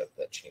relationship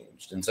that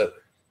changed. And so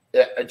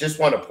I just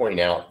want to point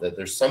out that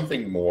there's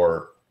something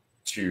more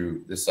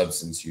to the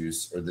substance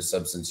use or the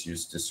substance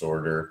use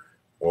disorder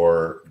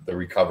or the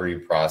recovery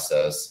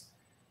process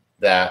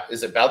that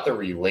is about the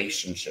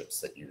relationships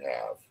that you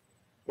have,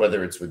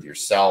 whether it's with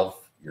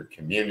yourself, your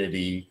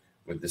community,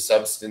 with the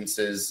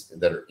substances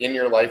that are in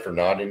your life or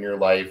not in your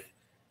life,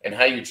 and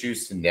how you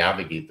choose to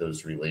navigate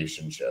those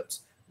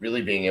relationships,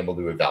 really being able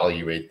to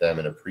evaluate them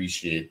and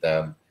appreciate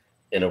them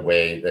in a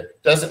way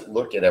that doesn't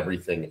look at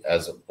everything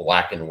as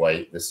black and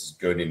white, this is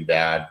good and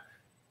bad.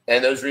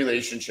 And those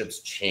relationships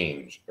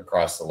change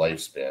across the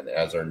lifespan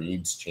as our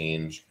needs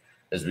change,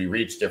 as we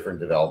reach different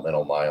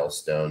developmental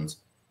milestones.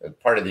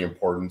 Part of the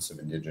importance of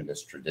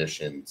Indigenous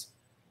traditions,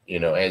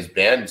 has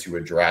been to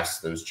address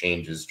those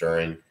changes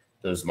during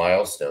those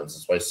milestones.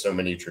 That's why so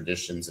many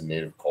traditions in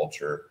Native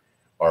culture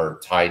are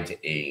tied to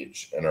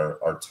age and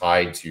are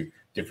tied to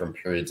different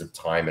periods of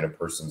time in a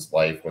person's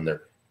life when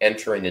they're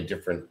entering a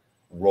different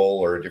role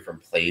or a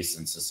different place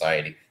in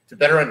society, to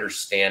better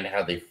understand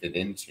how they fit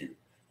into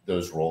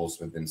those roles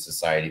within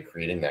society,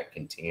 creating that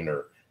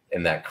container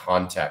and that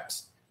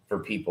context for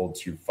people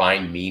to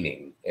find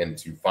meaning and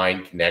to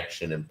find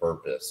connection and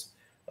purpose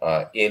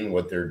in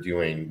what they're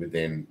doing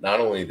within not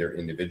only their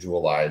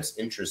individual lives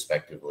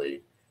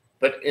introspectively,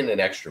 but in an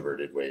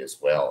extroverted way as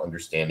well,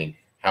 understanding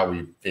how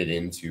we fit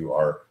into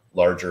our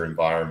larger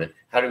environment.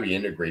 How do we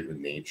integrate with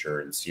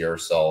nature and see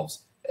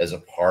ourselves as a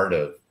part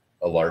of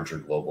a larger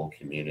global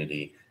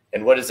community?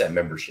 And what does that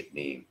membership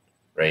mean,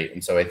 right?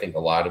 And so I think a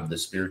lot of the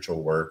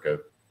spiritual work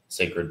of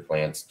sacred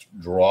plants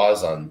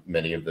draws on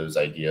many of those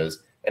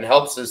ideas and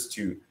helps us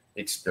to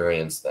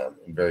experience them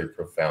in very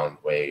profound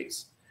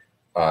ways.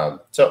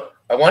 So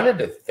I wanted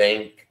to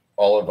thank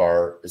all of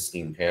our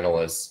esteemed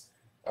panelists.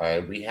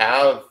 We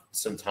have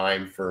some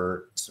time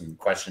for some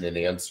question and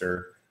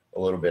answer, a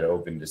little bit of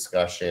open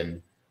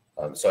discussion.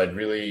 So I'd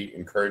really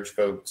encourage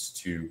folks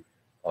to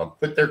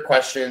put their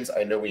questions.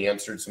 I know we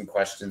answered some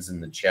questions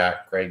in the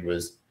chat. Craig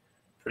was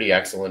pretty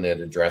excellent at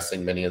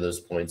addressing many of those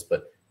points,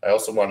 but I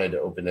also wanted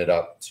to open it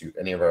up to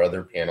any of our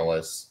other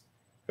panelists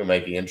who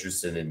might be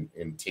interested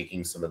in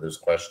taking some of those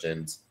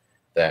questions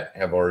that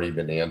have already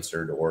been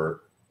answered,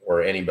 or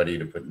anybody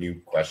to put new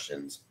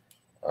questions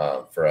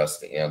for us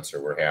to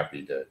answer. We're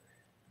happy to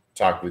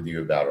talk with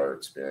you about our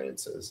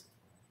experiences.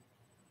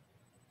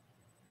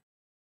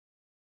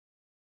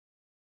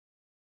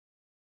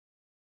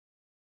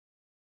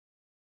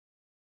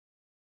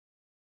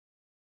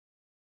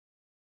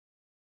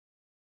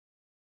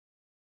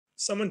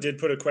 Someone did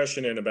put a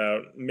question in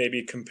about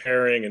maybe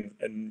comparing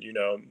and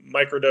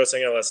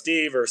microdosing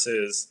LSD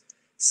versus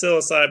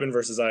psilocybin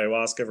versus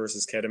ayahuasca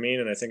versus ketamine,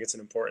 and I think it's an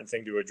important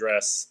thing to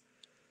address.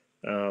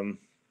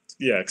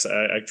 Because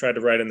I tried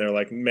to write in there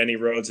like many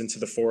roads into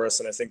the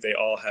forest, and I think they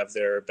all have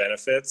their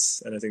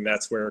benefits, and I think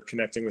that's where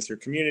connecting with your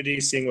community,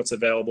 seeing what's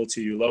available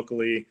to you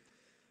locally,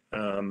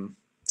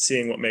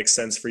 seeing what makes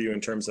sense for you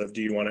in terms of,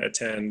 do you want to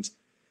attend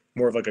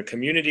more of like a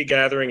community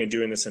gathering and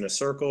doing this in a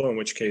circle, in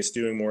which case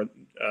doing more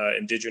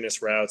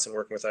indigenous routes and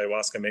working with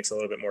ayahuasca makes a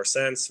little bit more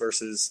sense,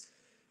 versus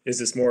is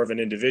this more of an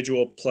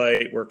individual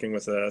play working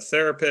with a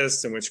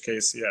therapist, in which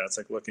case, yeah, it's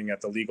like looking at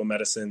the legal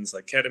medicines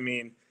like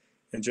ketamine,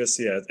 and just,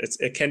 yeah,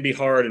 it can be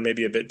hard and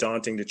maybe a bit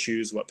daunting to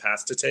choose what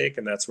path to take.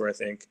 And that's where I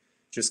think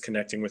just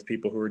connecting with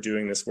people who are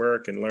doing this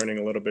work and learning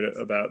a little bit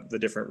about the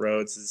different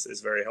roads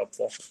is very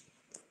helpful.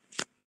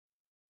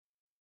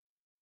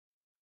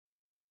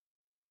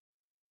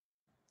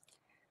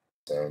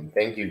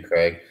 Thank you,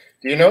 Craig.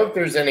 Do you know if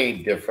there's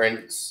any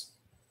difference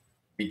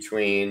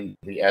between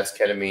the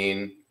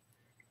S-ketamine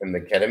and the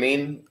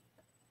ketamine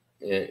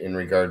in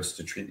regards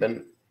to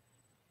treatment?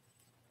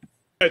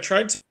 I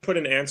tried to put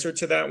an answer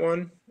to that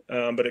one,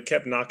 but it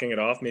kept knocking it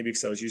off, maybe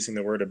because I was using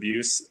the word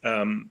abuse.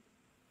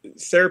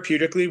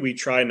 Therapeutically, we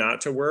try not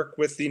to work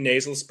with the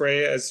nasal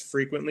spray as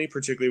frequently,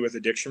 particularly with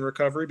addiction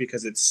recovery,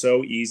 because it's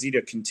so easy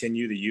to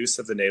continue the use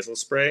of the nasal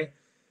spray.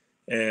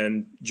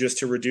 And just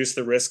to reduce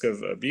the risk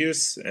of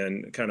abuse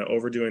and kind of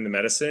overdoing the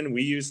medicine,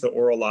 we use the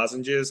oral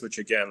lozenges, which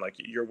again, like,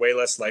 you're way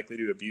less likely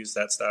to abuse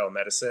that style of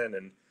medicine.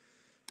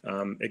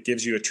 And it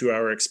gives you a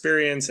 2-hour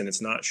experience, and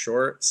it's not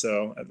short.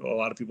 So a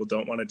lot of people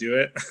don't want to do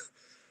it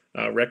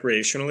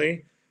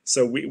recreationally.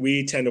 So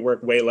we tend to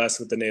work way less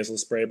with the nasal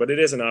spray, but it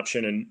is an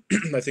option.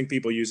 And I think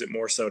people use it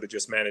more so to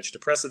just manage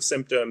depressive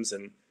symptoms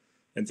and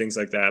things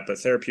like that. But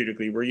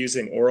therapeutically, we're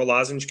using oral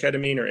lozenge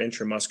ketamine or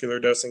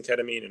intramuscular dosing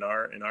ketamine in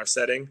our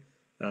setting,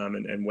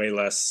 and way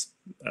less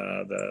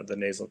the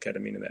nasal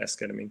ketamine and the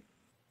S-ketamine.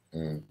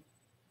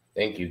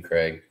 Thank you,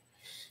 Craig.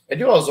 I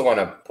do also want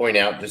to point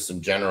out just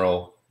some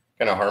general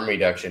kind of harm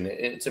reduction.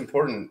 It's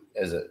important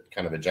as a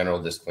kind of a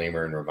general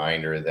disclaimer and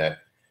reminder that,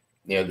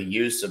 you know, the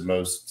use of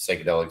most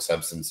psychedelic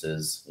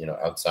substances, you know,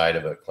 outside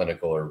of a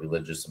clinical or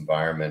religious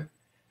environment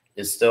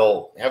is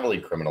still heavily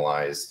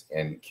criminalized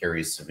and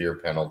carries severe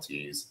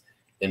penalties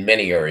in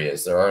many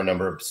areas. There are a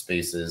number of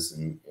spaces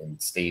in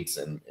states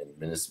and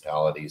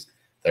municipalities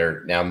that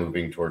are now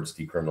moving towards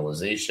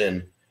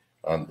decriminalization.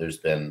 There's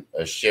been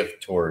a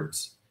shift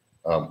towards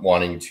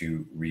wanting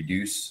to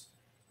reduce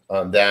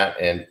that.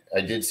 And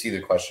I did see the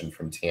question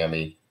from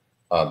Tammy.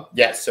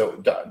 So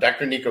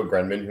Dr. Nico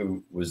Grenman,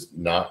 who was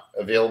not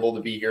available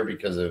to be here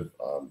because of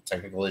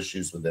technical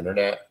issues with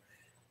internet,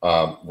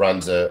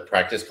 runs a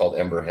practice called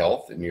Ember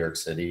Health in New York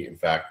City. In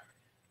fact,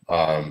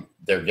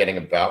 they're getting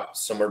about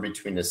somewhere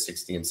between a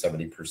 60 and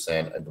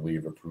 70%, I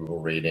believe,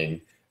 approval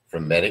rating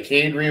from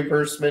Medicaid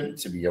reimbursement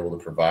to be able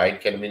to provide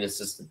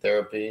ketamine-assisted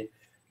therapy.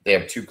 They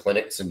have 2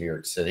 clinics in New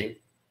York City.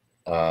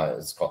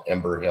 It's called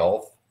Ember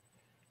Health.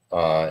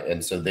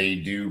 And so they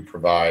do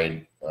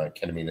provide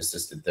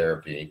ketamine-assisted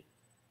therapy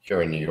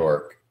here in New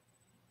York,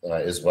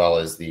 as well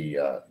as the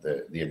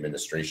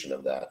administration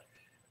of that.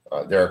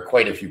 There are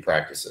quite a few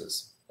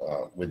practices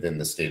within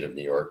the state of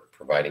New York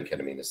providing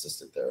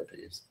ketamine-assisted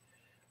therapies.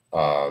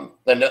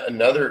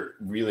 Another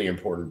really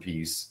important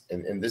piece,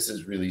 and this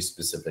is really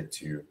specific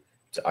to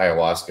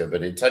ayahuasca,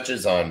 but it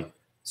touches on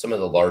some of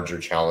the larger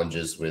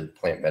challenges with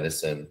plant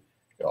medicine.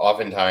 You know,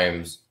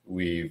 oftentimes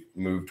we've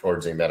moved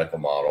towards a medical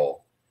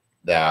model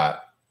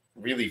that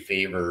really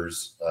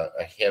favors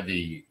a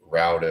heavy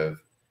route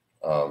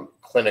of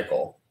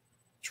clinical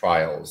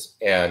trials.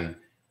 And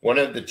one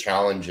of the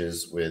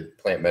challenges with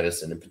plant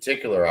medicine, in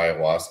particular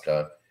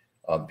ayahuasca,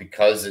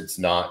 because it's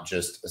not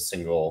just a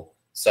single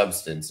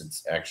substance,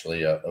 it's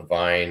actually a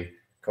vine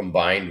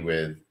combined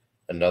with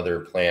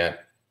another plant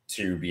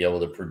to be able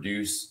to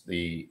produce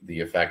the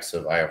effects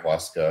of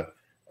ayahuasca.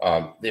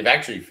 They've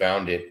actually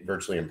found it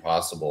virtually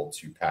impossible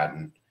to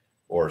patent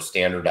or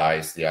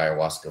standardize the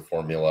ayahuasca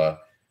formula.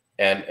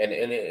 And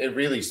it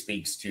really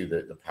speaks to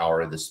the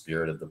power of the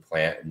spirit of the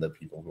plant and the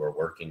people who are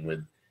working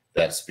with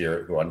that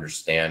spirit, who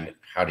understand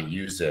how to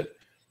use it.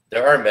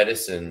 There are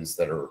medicines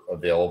that are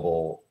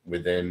available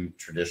within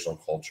traditional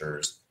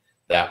cultures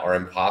that are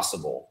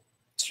impossible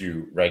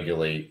to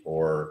regulate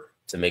or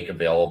to make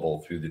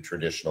available through the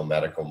traditional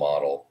medical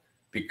model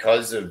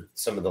because of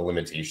some of the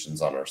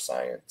limitations on our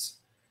science,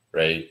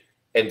 right?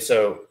 And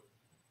so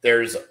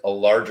there's a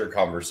larger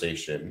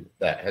conversation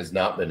that has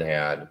not been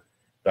had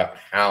about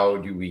how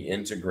do we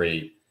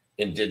integrate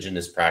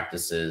indigenous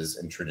practices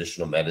and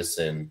traditional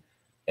medicine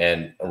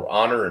and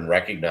honor and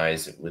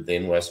recognize it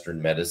within Western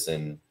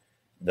medicine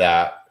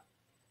that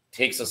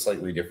takes a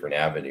slightly different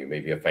avenue,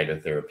 maybe a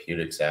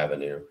phytotherapeutics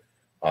avenue.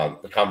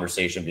 The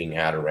conversation being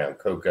had around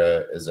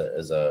coca as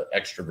a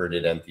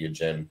extroverted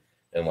entheogen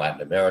in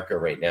Latin America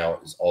right now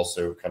is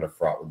also kind of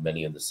fraught with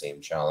many of the same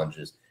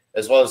challenges,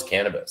 as well as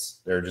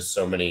cannabis. There are just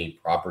so many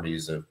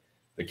properties of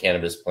the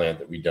cannabis plant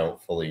that we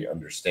don't fully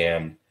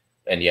understand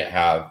and yet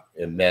have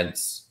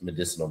immense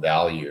medicinal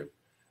value.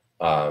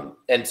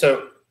 And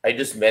so I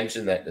just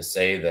mentioned that to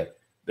say that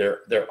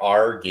there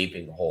are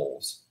gaping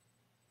holes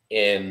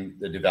in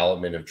the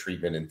development of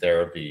treatment and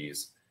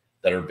therapies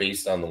that are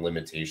based on the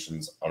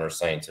limitations on our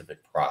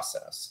scientific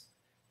process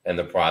and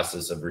the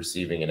process of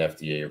receiving an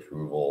FDA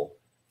approval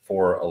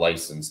for a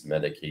licensed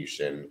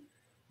medication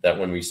that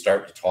when we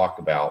start to talk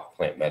about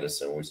plant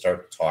medicine, when we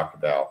start to talk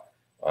about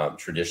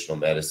traditional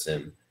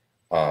medicine,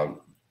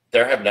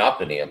 there have not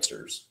been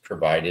answers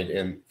provided.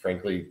 And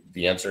frankly,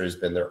 the answer has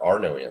been there are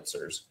no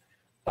answers.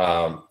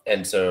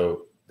 And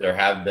so there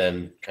have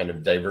been kind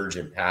of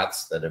divergent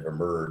paths that have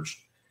emerged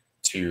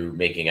to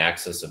making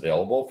access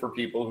available for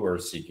people who are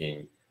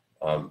seeking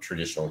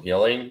traditional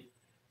healing,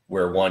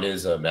 where one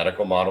is a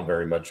medical model,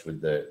 very much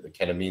with the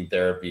ketamine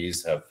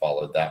therapies have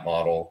followed that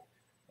model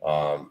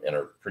and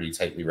are pretty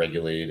tightly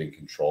regulated and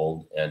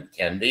controlled and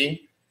can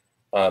be.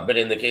 But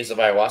in the case of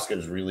ayahuasca,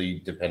 it's really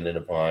dependent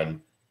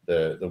upon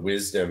the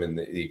wisdom and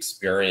the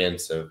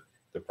experience of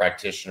the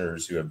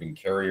practitioners who have been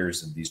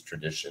carriers of these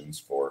traditions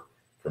for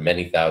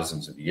many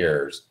thousands of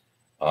years.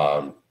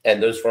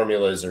 And those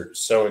formulas are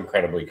so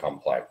incredibly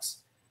complex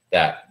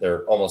that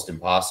they're almost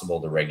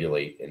impossible to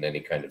regulate in any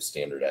kind of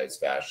standardized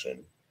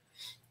fashion.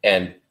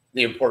 And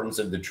the importance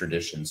of the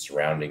traditions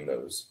surrounding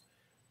those,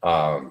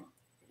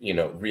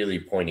 really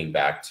pointing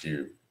back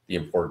to the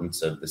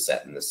importance of the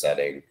set and the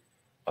setting,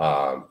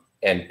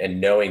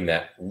 and knowing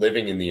that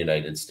living in the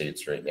United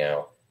States right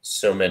now,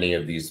 so many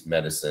of these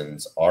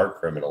medicines are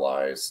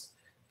criminalized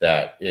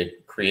that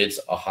it creates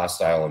a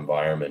hostile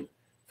environment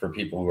for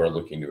people who are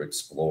looking to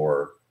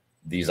explore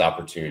these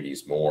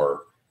opportunities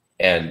more.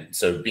 And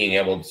so being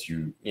able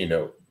to,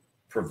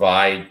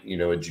 provide,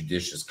 a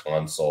judicious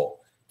consult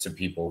to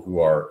people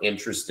who are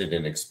interested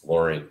in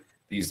exploring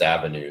these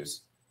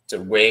avenues, to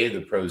weigh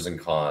the pros and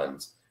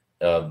cons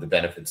of the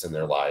benefits in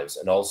their lives,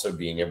 and also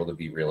being able to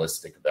be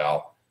realistic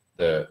about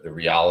the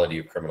reality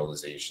of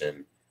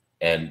criminalization,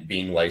 and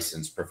being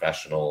licensed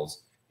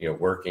professionals,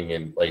 working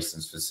in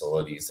licensed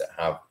facilities that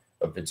have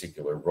a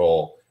particular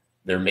role.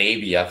 There may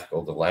be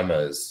ethical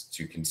dilemmas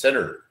to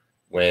consider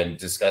when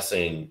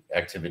discussing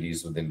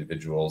activities with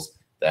individuals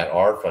that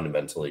are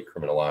fundamentally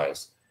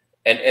criminalized.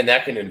 And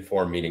that can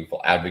inform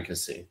meaningful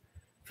advocacy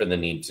for the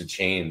need to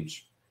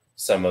change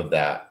some of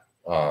that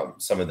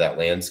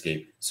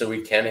landscape, so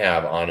we can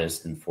have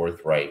honest and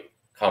forthright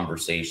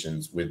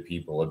conversations with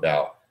people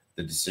about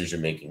the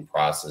decision-making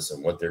process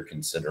and what they're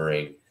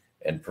considering,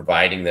 and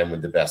providing them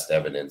with the best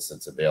evidence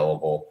that's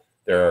available.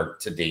 There are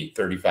to date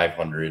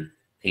 3,500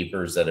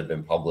 papers that have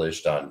been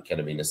published on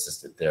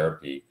ketamine-assisted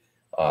therapy.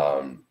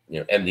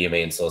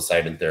 MDMA and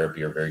psilocybin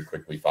therapy are very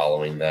quickly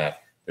following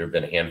that. There have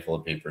been a handful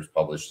of papers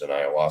published on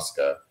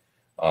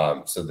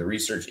ayahuasca. So the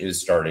research is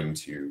starting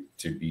to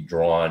be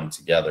drawn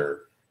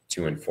together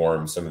to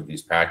inform some of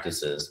these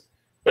practices,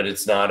 but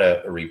it's not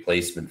a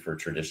replacement for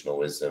traditional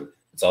wisdom.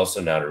 It's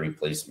also not a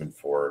replacement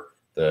for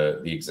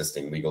the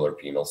existing legal or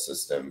penal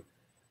system.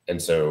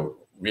 And so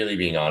really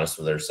being honest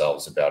with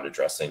ourselves about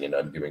addressing and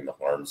undoing the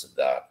harms of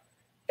that,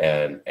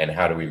 and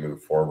how do we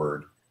move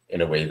forward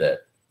in a way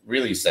that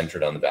really is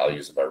centered on the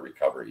values of our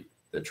recovery,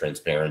 the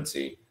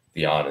transparency,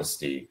 the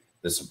honesty,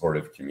 the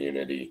supportive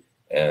community,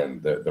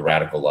 and the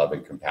radical love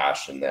and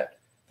compassion that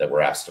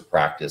we're asked to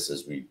practice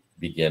as we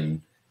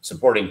begin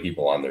supporting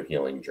people on their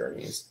healing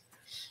journeys.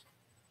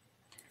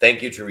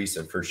 Thank you,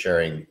 Teresa, for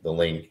sharing the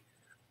link.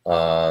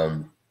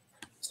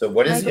 So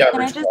what is the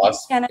average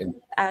cost? Can I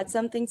add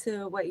something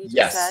to what you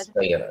just said?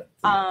 Yes,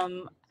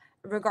 Diana.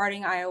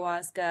 Regarding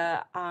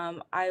ayahuasca,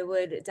 I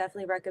would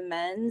definitely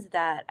recommend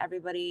that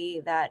everybody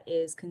that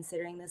is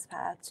considering this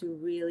path to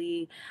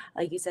really,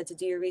 like you said, to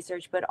do your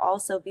research, but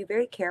also be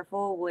very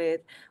careful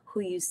with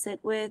who you sit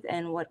with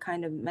and what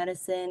kind of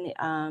medicine.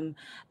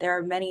 There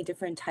are many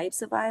different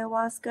types of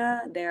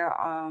ayahuasca.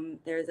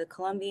 There's a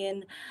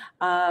Colombian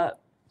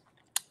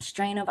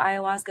strain of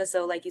ayahuasca.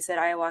 So like you said,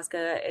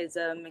 ayahuasca is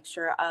a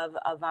mixture of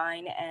a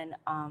vine and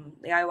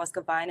the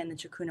ayahuasca vine and the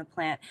chacuna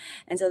plant.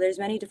 And so there's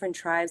many different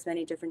tribes,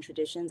 many different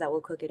traditions that will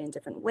cook it in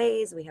different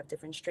ways. We have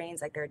different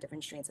strains, like there are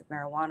different strains of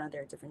marijuana,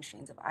 there are different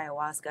strains of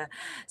ayahuasca.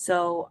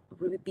 So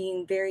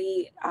being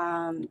very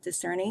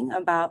discerning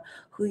about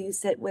who you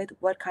sit with,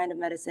 what kind of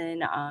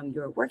medicine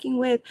you're working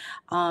with,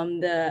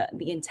 the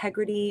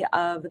integrity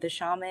of the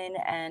shaman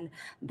and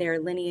their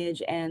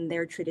lineage and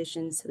their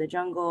traditions to the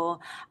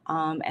jungle,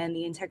 and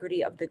the integrity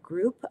of the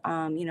group.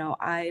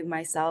 I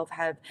myself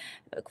have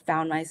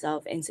found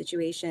myself in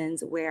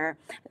situations where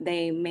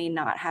they may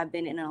not have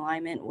been in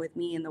alignment with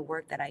me and the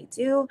work that I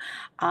do.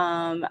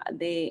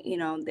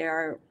 There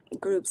are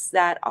groups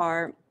that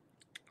are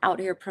out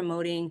here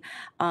promoting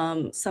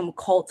some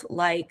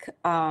cult-like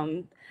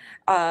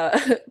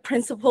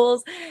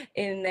principles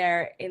in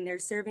their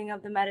serving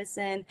of the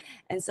medicine.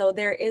 And so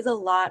there is a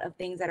lot of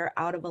things that are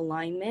out of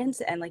alignment.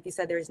 And like you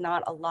said, there's just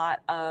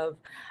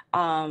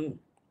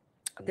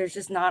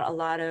not a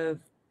lot of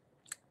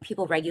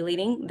people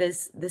regulating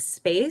this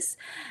space.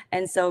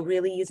 And so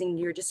really using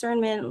your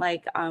discernment,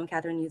 like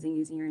Catherine,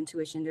 using your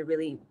intuition to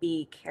really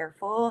be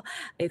careful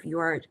if you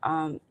are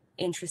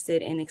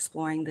interested in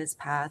exploring this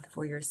path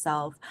for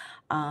yourself,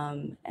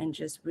 and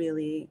just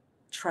really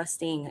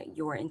trusting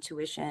your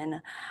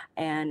intuition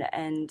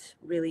and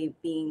really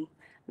being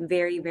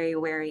very, very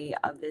wary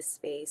of this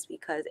space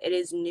because it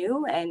is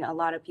new and a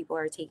lot of people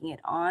are taking it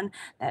on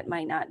that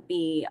might not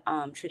be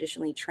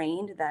traditionally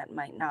trained, that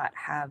might not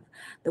have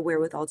the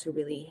wherewithal to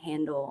really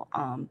handle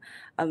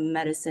a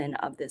medicine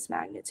of this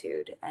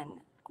magnitude. And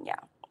yeah,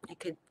 it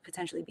could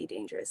potentially be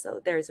dangerous.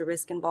 So there's a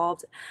risk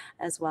involved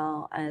as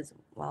well as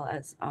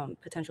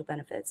potential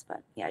benefits.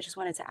 But yeah, I just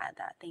wanted to add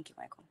that. Thank you,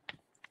 Michael.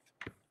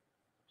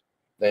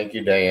 Thank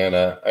you,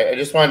 Diana. I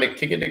just wanted to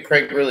kick it to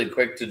Craig really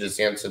quick to just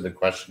answer the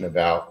question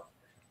about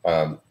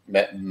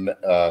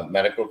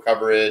medical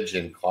coverage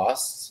and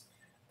costs.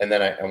 And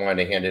then I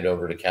wanted to hand it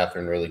over to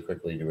Catherine really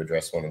quickly to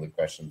address one of the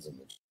questions in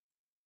the chat.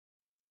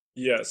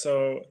 Yeah,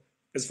 so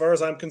as far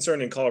as I'm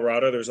concerned, in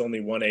Colorado, there's only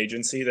one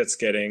agency that's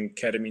getting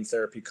ketamine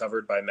therapy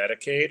covered by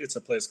Medicaid. It's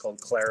a place called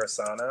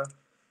Clarasana.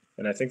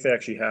 And I think they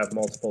actually have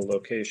multiple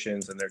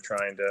locations and they're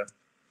trying to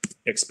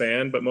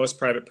expand. But most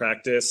private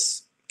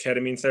practice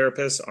ketamine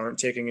therapists aren't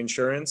taking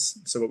insurance.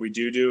 So what we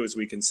do is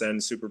we can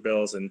send super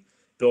bills and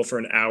bill for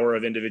an hour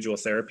of individual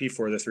therapy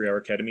for the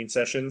 3-hour ketamine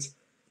sessions.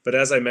 But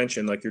as I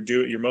mentioned, like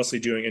you're mostly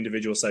doing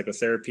individual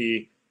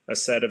psychotherapy, a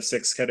set of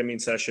 6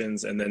 ketamine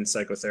sessions, and then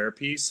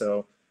psychotherapy.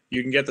 So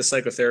you can get the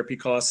psychotherapy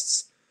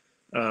costs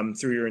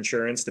through your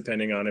insurance,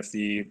 depending on if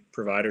the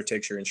provider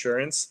takes your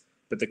insurance.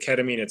 But the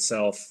ketamine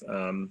itself,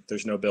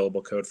 there's no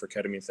billable code for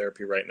ketamine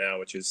therapy right now,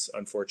 which is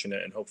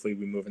unfortunate. And hopefully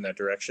we move in that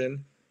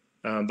direction.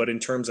 But in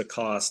terms of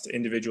cost,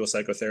 individual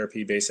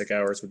psychotherapy basic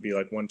hours would be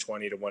like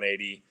 $120 to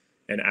 $180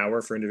 an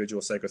hour for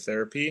individual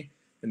psychotherapy.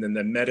 And then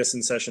the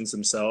medicine sessions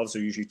themselves are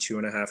usually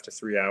 2.5 to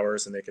 3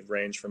 hours, and they could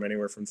range from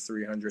anywhere from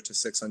 $300 to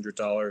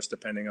 $600,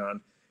 depending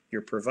on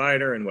your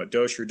provider and what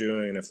dose you're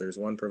doing, and if there's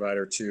one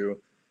provider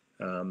too.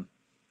 And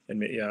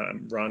yeah,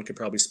 Ron could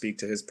probably speak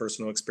to his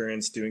personal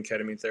experience doing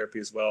ketamine therapy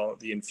as well.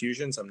 The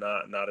infusions, I'm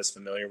not as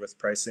familiar with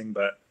pricing,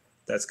 but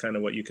that's kind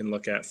of what you can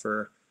look at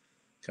for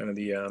kind of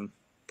the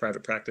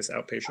private practice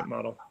outpatient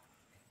model.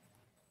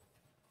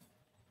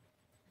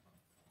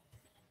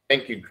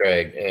 Thank you,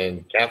 Craig.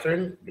 And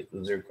Catherine,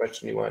 was there a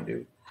question you wanted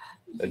to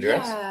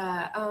address?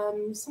 Yeah,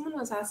 someone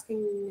was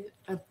asking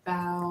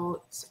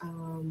about,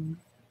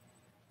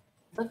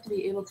 I'd love to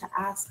be able to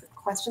ask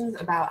questions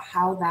about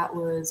how that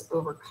was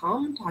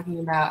overcome, talking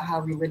about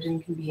how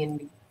religion can be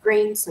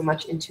ingrained so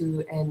much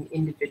into an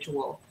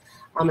individual.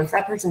 If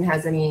that person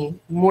has any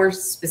more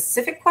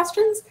specific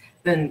questions,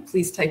 then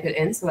please type it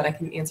in so that I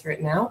can answer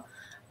it now.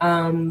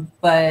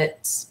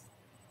 But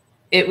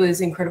it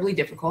was incredibly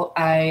difficult.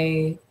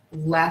 I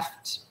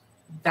left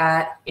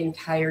that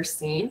entire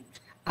scene.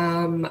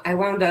 I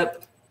wound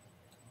up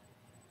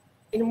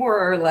in a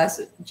more or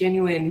less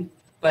genuine,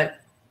 but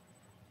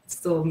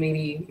still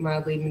maybe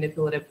mildly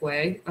manipulative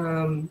way,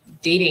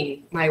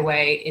 dating my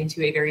way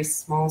into a very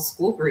small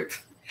school group.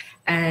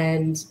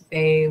 And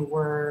they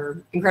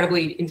were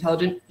incredibly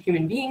intelligent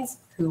human beings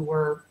who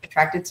were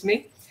attracted to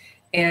me.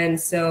 And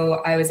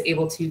so I was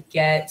able to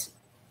get,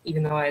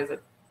 even though I was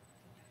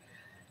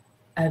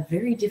a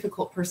very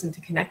difficult person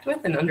to connect with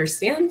and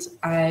understand,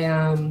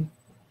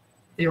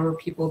 there were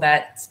people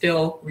that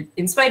still,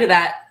 in spite of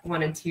that,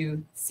 wanted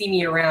to see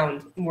me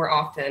around more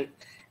often.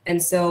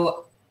 And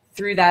so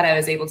through that, I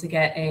was able to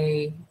get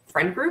a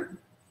friend group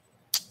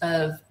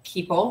of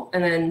people,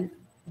 and then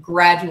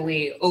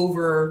gradually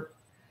over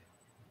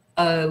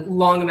a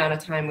long amount of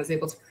time was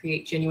able to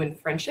create genuine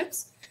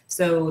friendships.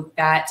 So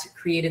that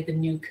created the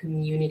new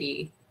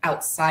community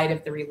outside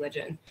of the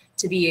religion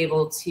to be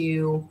able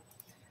to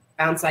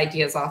bounce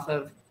ideas off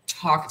of,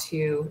 talk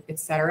to,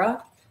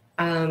 etc.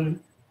 And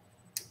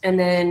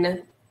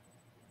then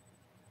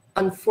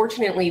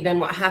unfortunately, then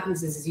what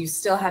happens is you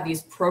still have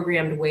these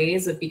programmed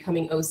ways of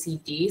becoming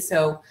OCD.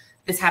 So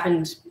this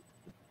happened,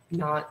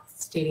 not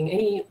stating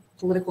any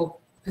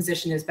political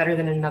position is better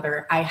than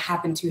another. I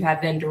happen to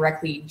have then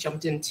directly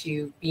jumped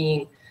into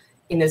being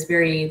in this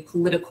very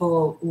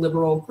political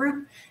liberal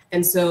group.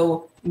 And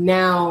so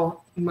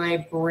now my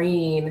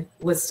brain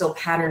was still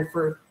patterned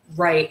for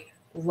right,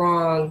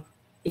 wrong.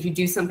 If you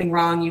do something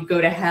wrong, you go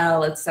to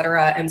hell,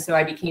 etc. And so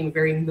I became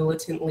very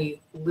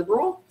militantly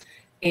liberal.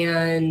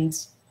 And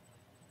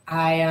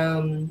I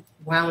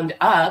wound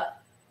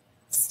up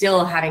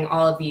still having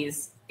all of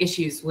these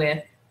issues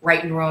with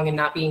right and wrong and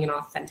not being an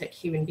authentic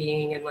human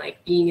being and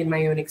like being in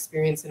my own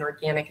experience and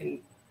organic and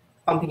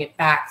bumping it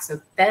back.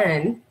 So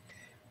then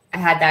I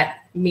had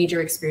that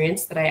major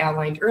experience that I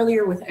outlined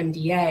earlier with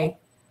MDA,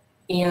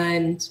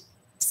 and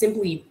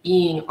simply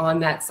being on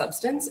that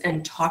substance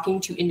and talking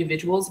to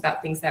individuals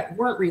about things that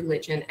weren't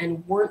religion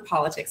and weren't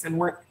politics and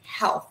weren't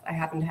health. I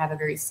happened to have a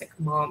very sick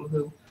mom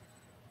who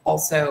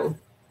also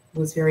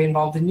was very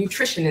involved in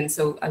nutrition, and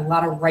so a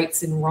lot of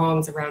rights and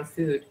wrongs around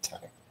food.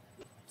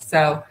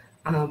 So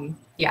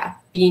yeah,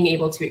 being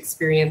able to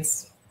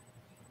experience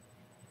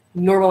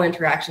normal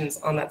interactions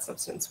on that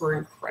substance were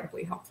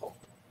incredibly helpful.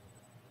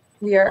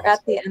 We are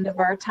at the end of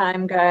our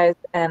time, guys,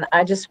 and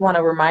I just want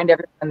to remind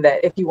everyone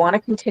that if you want to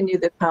continue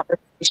the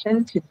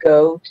conversation, to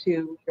go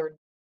to your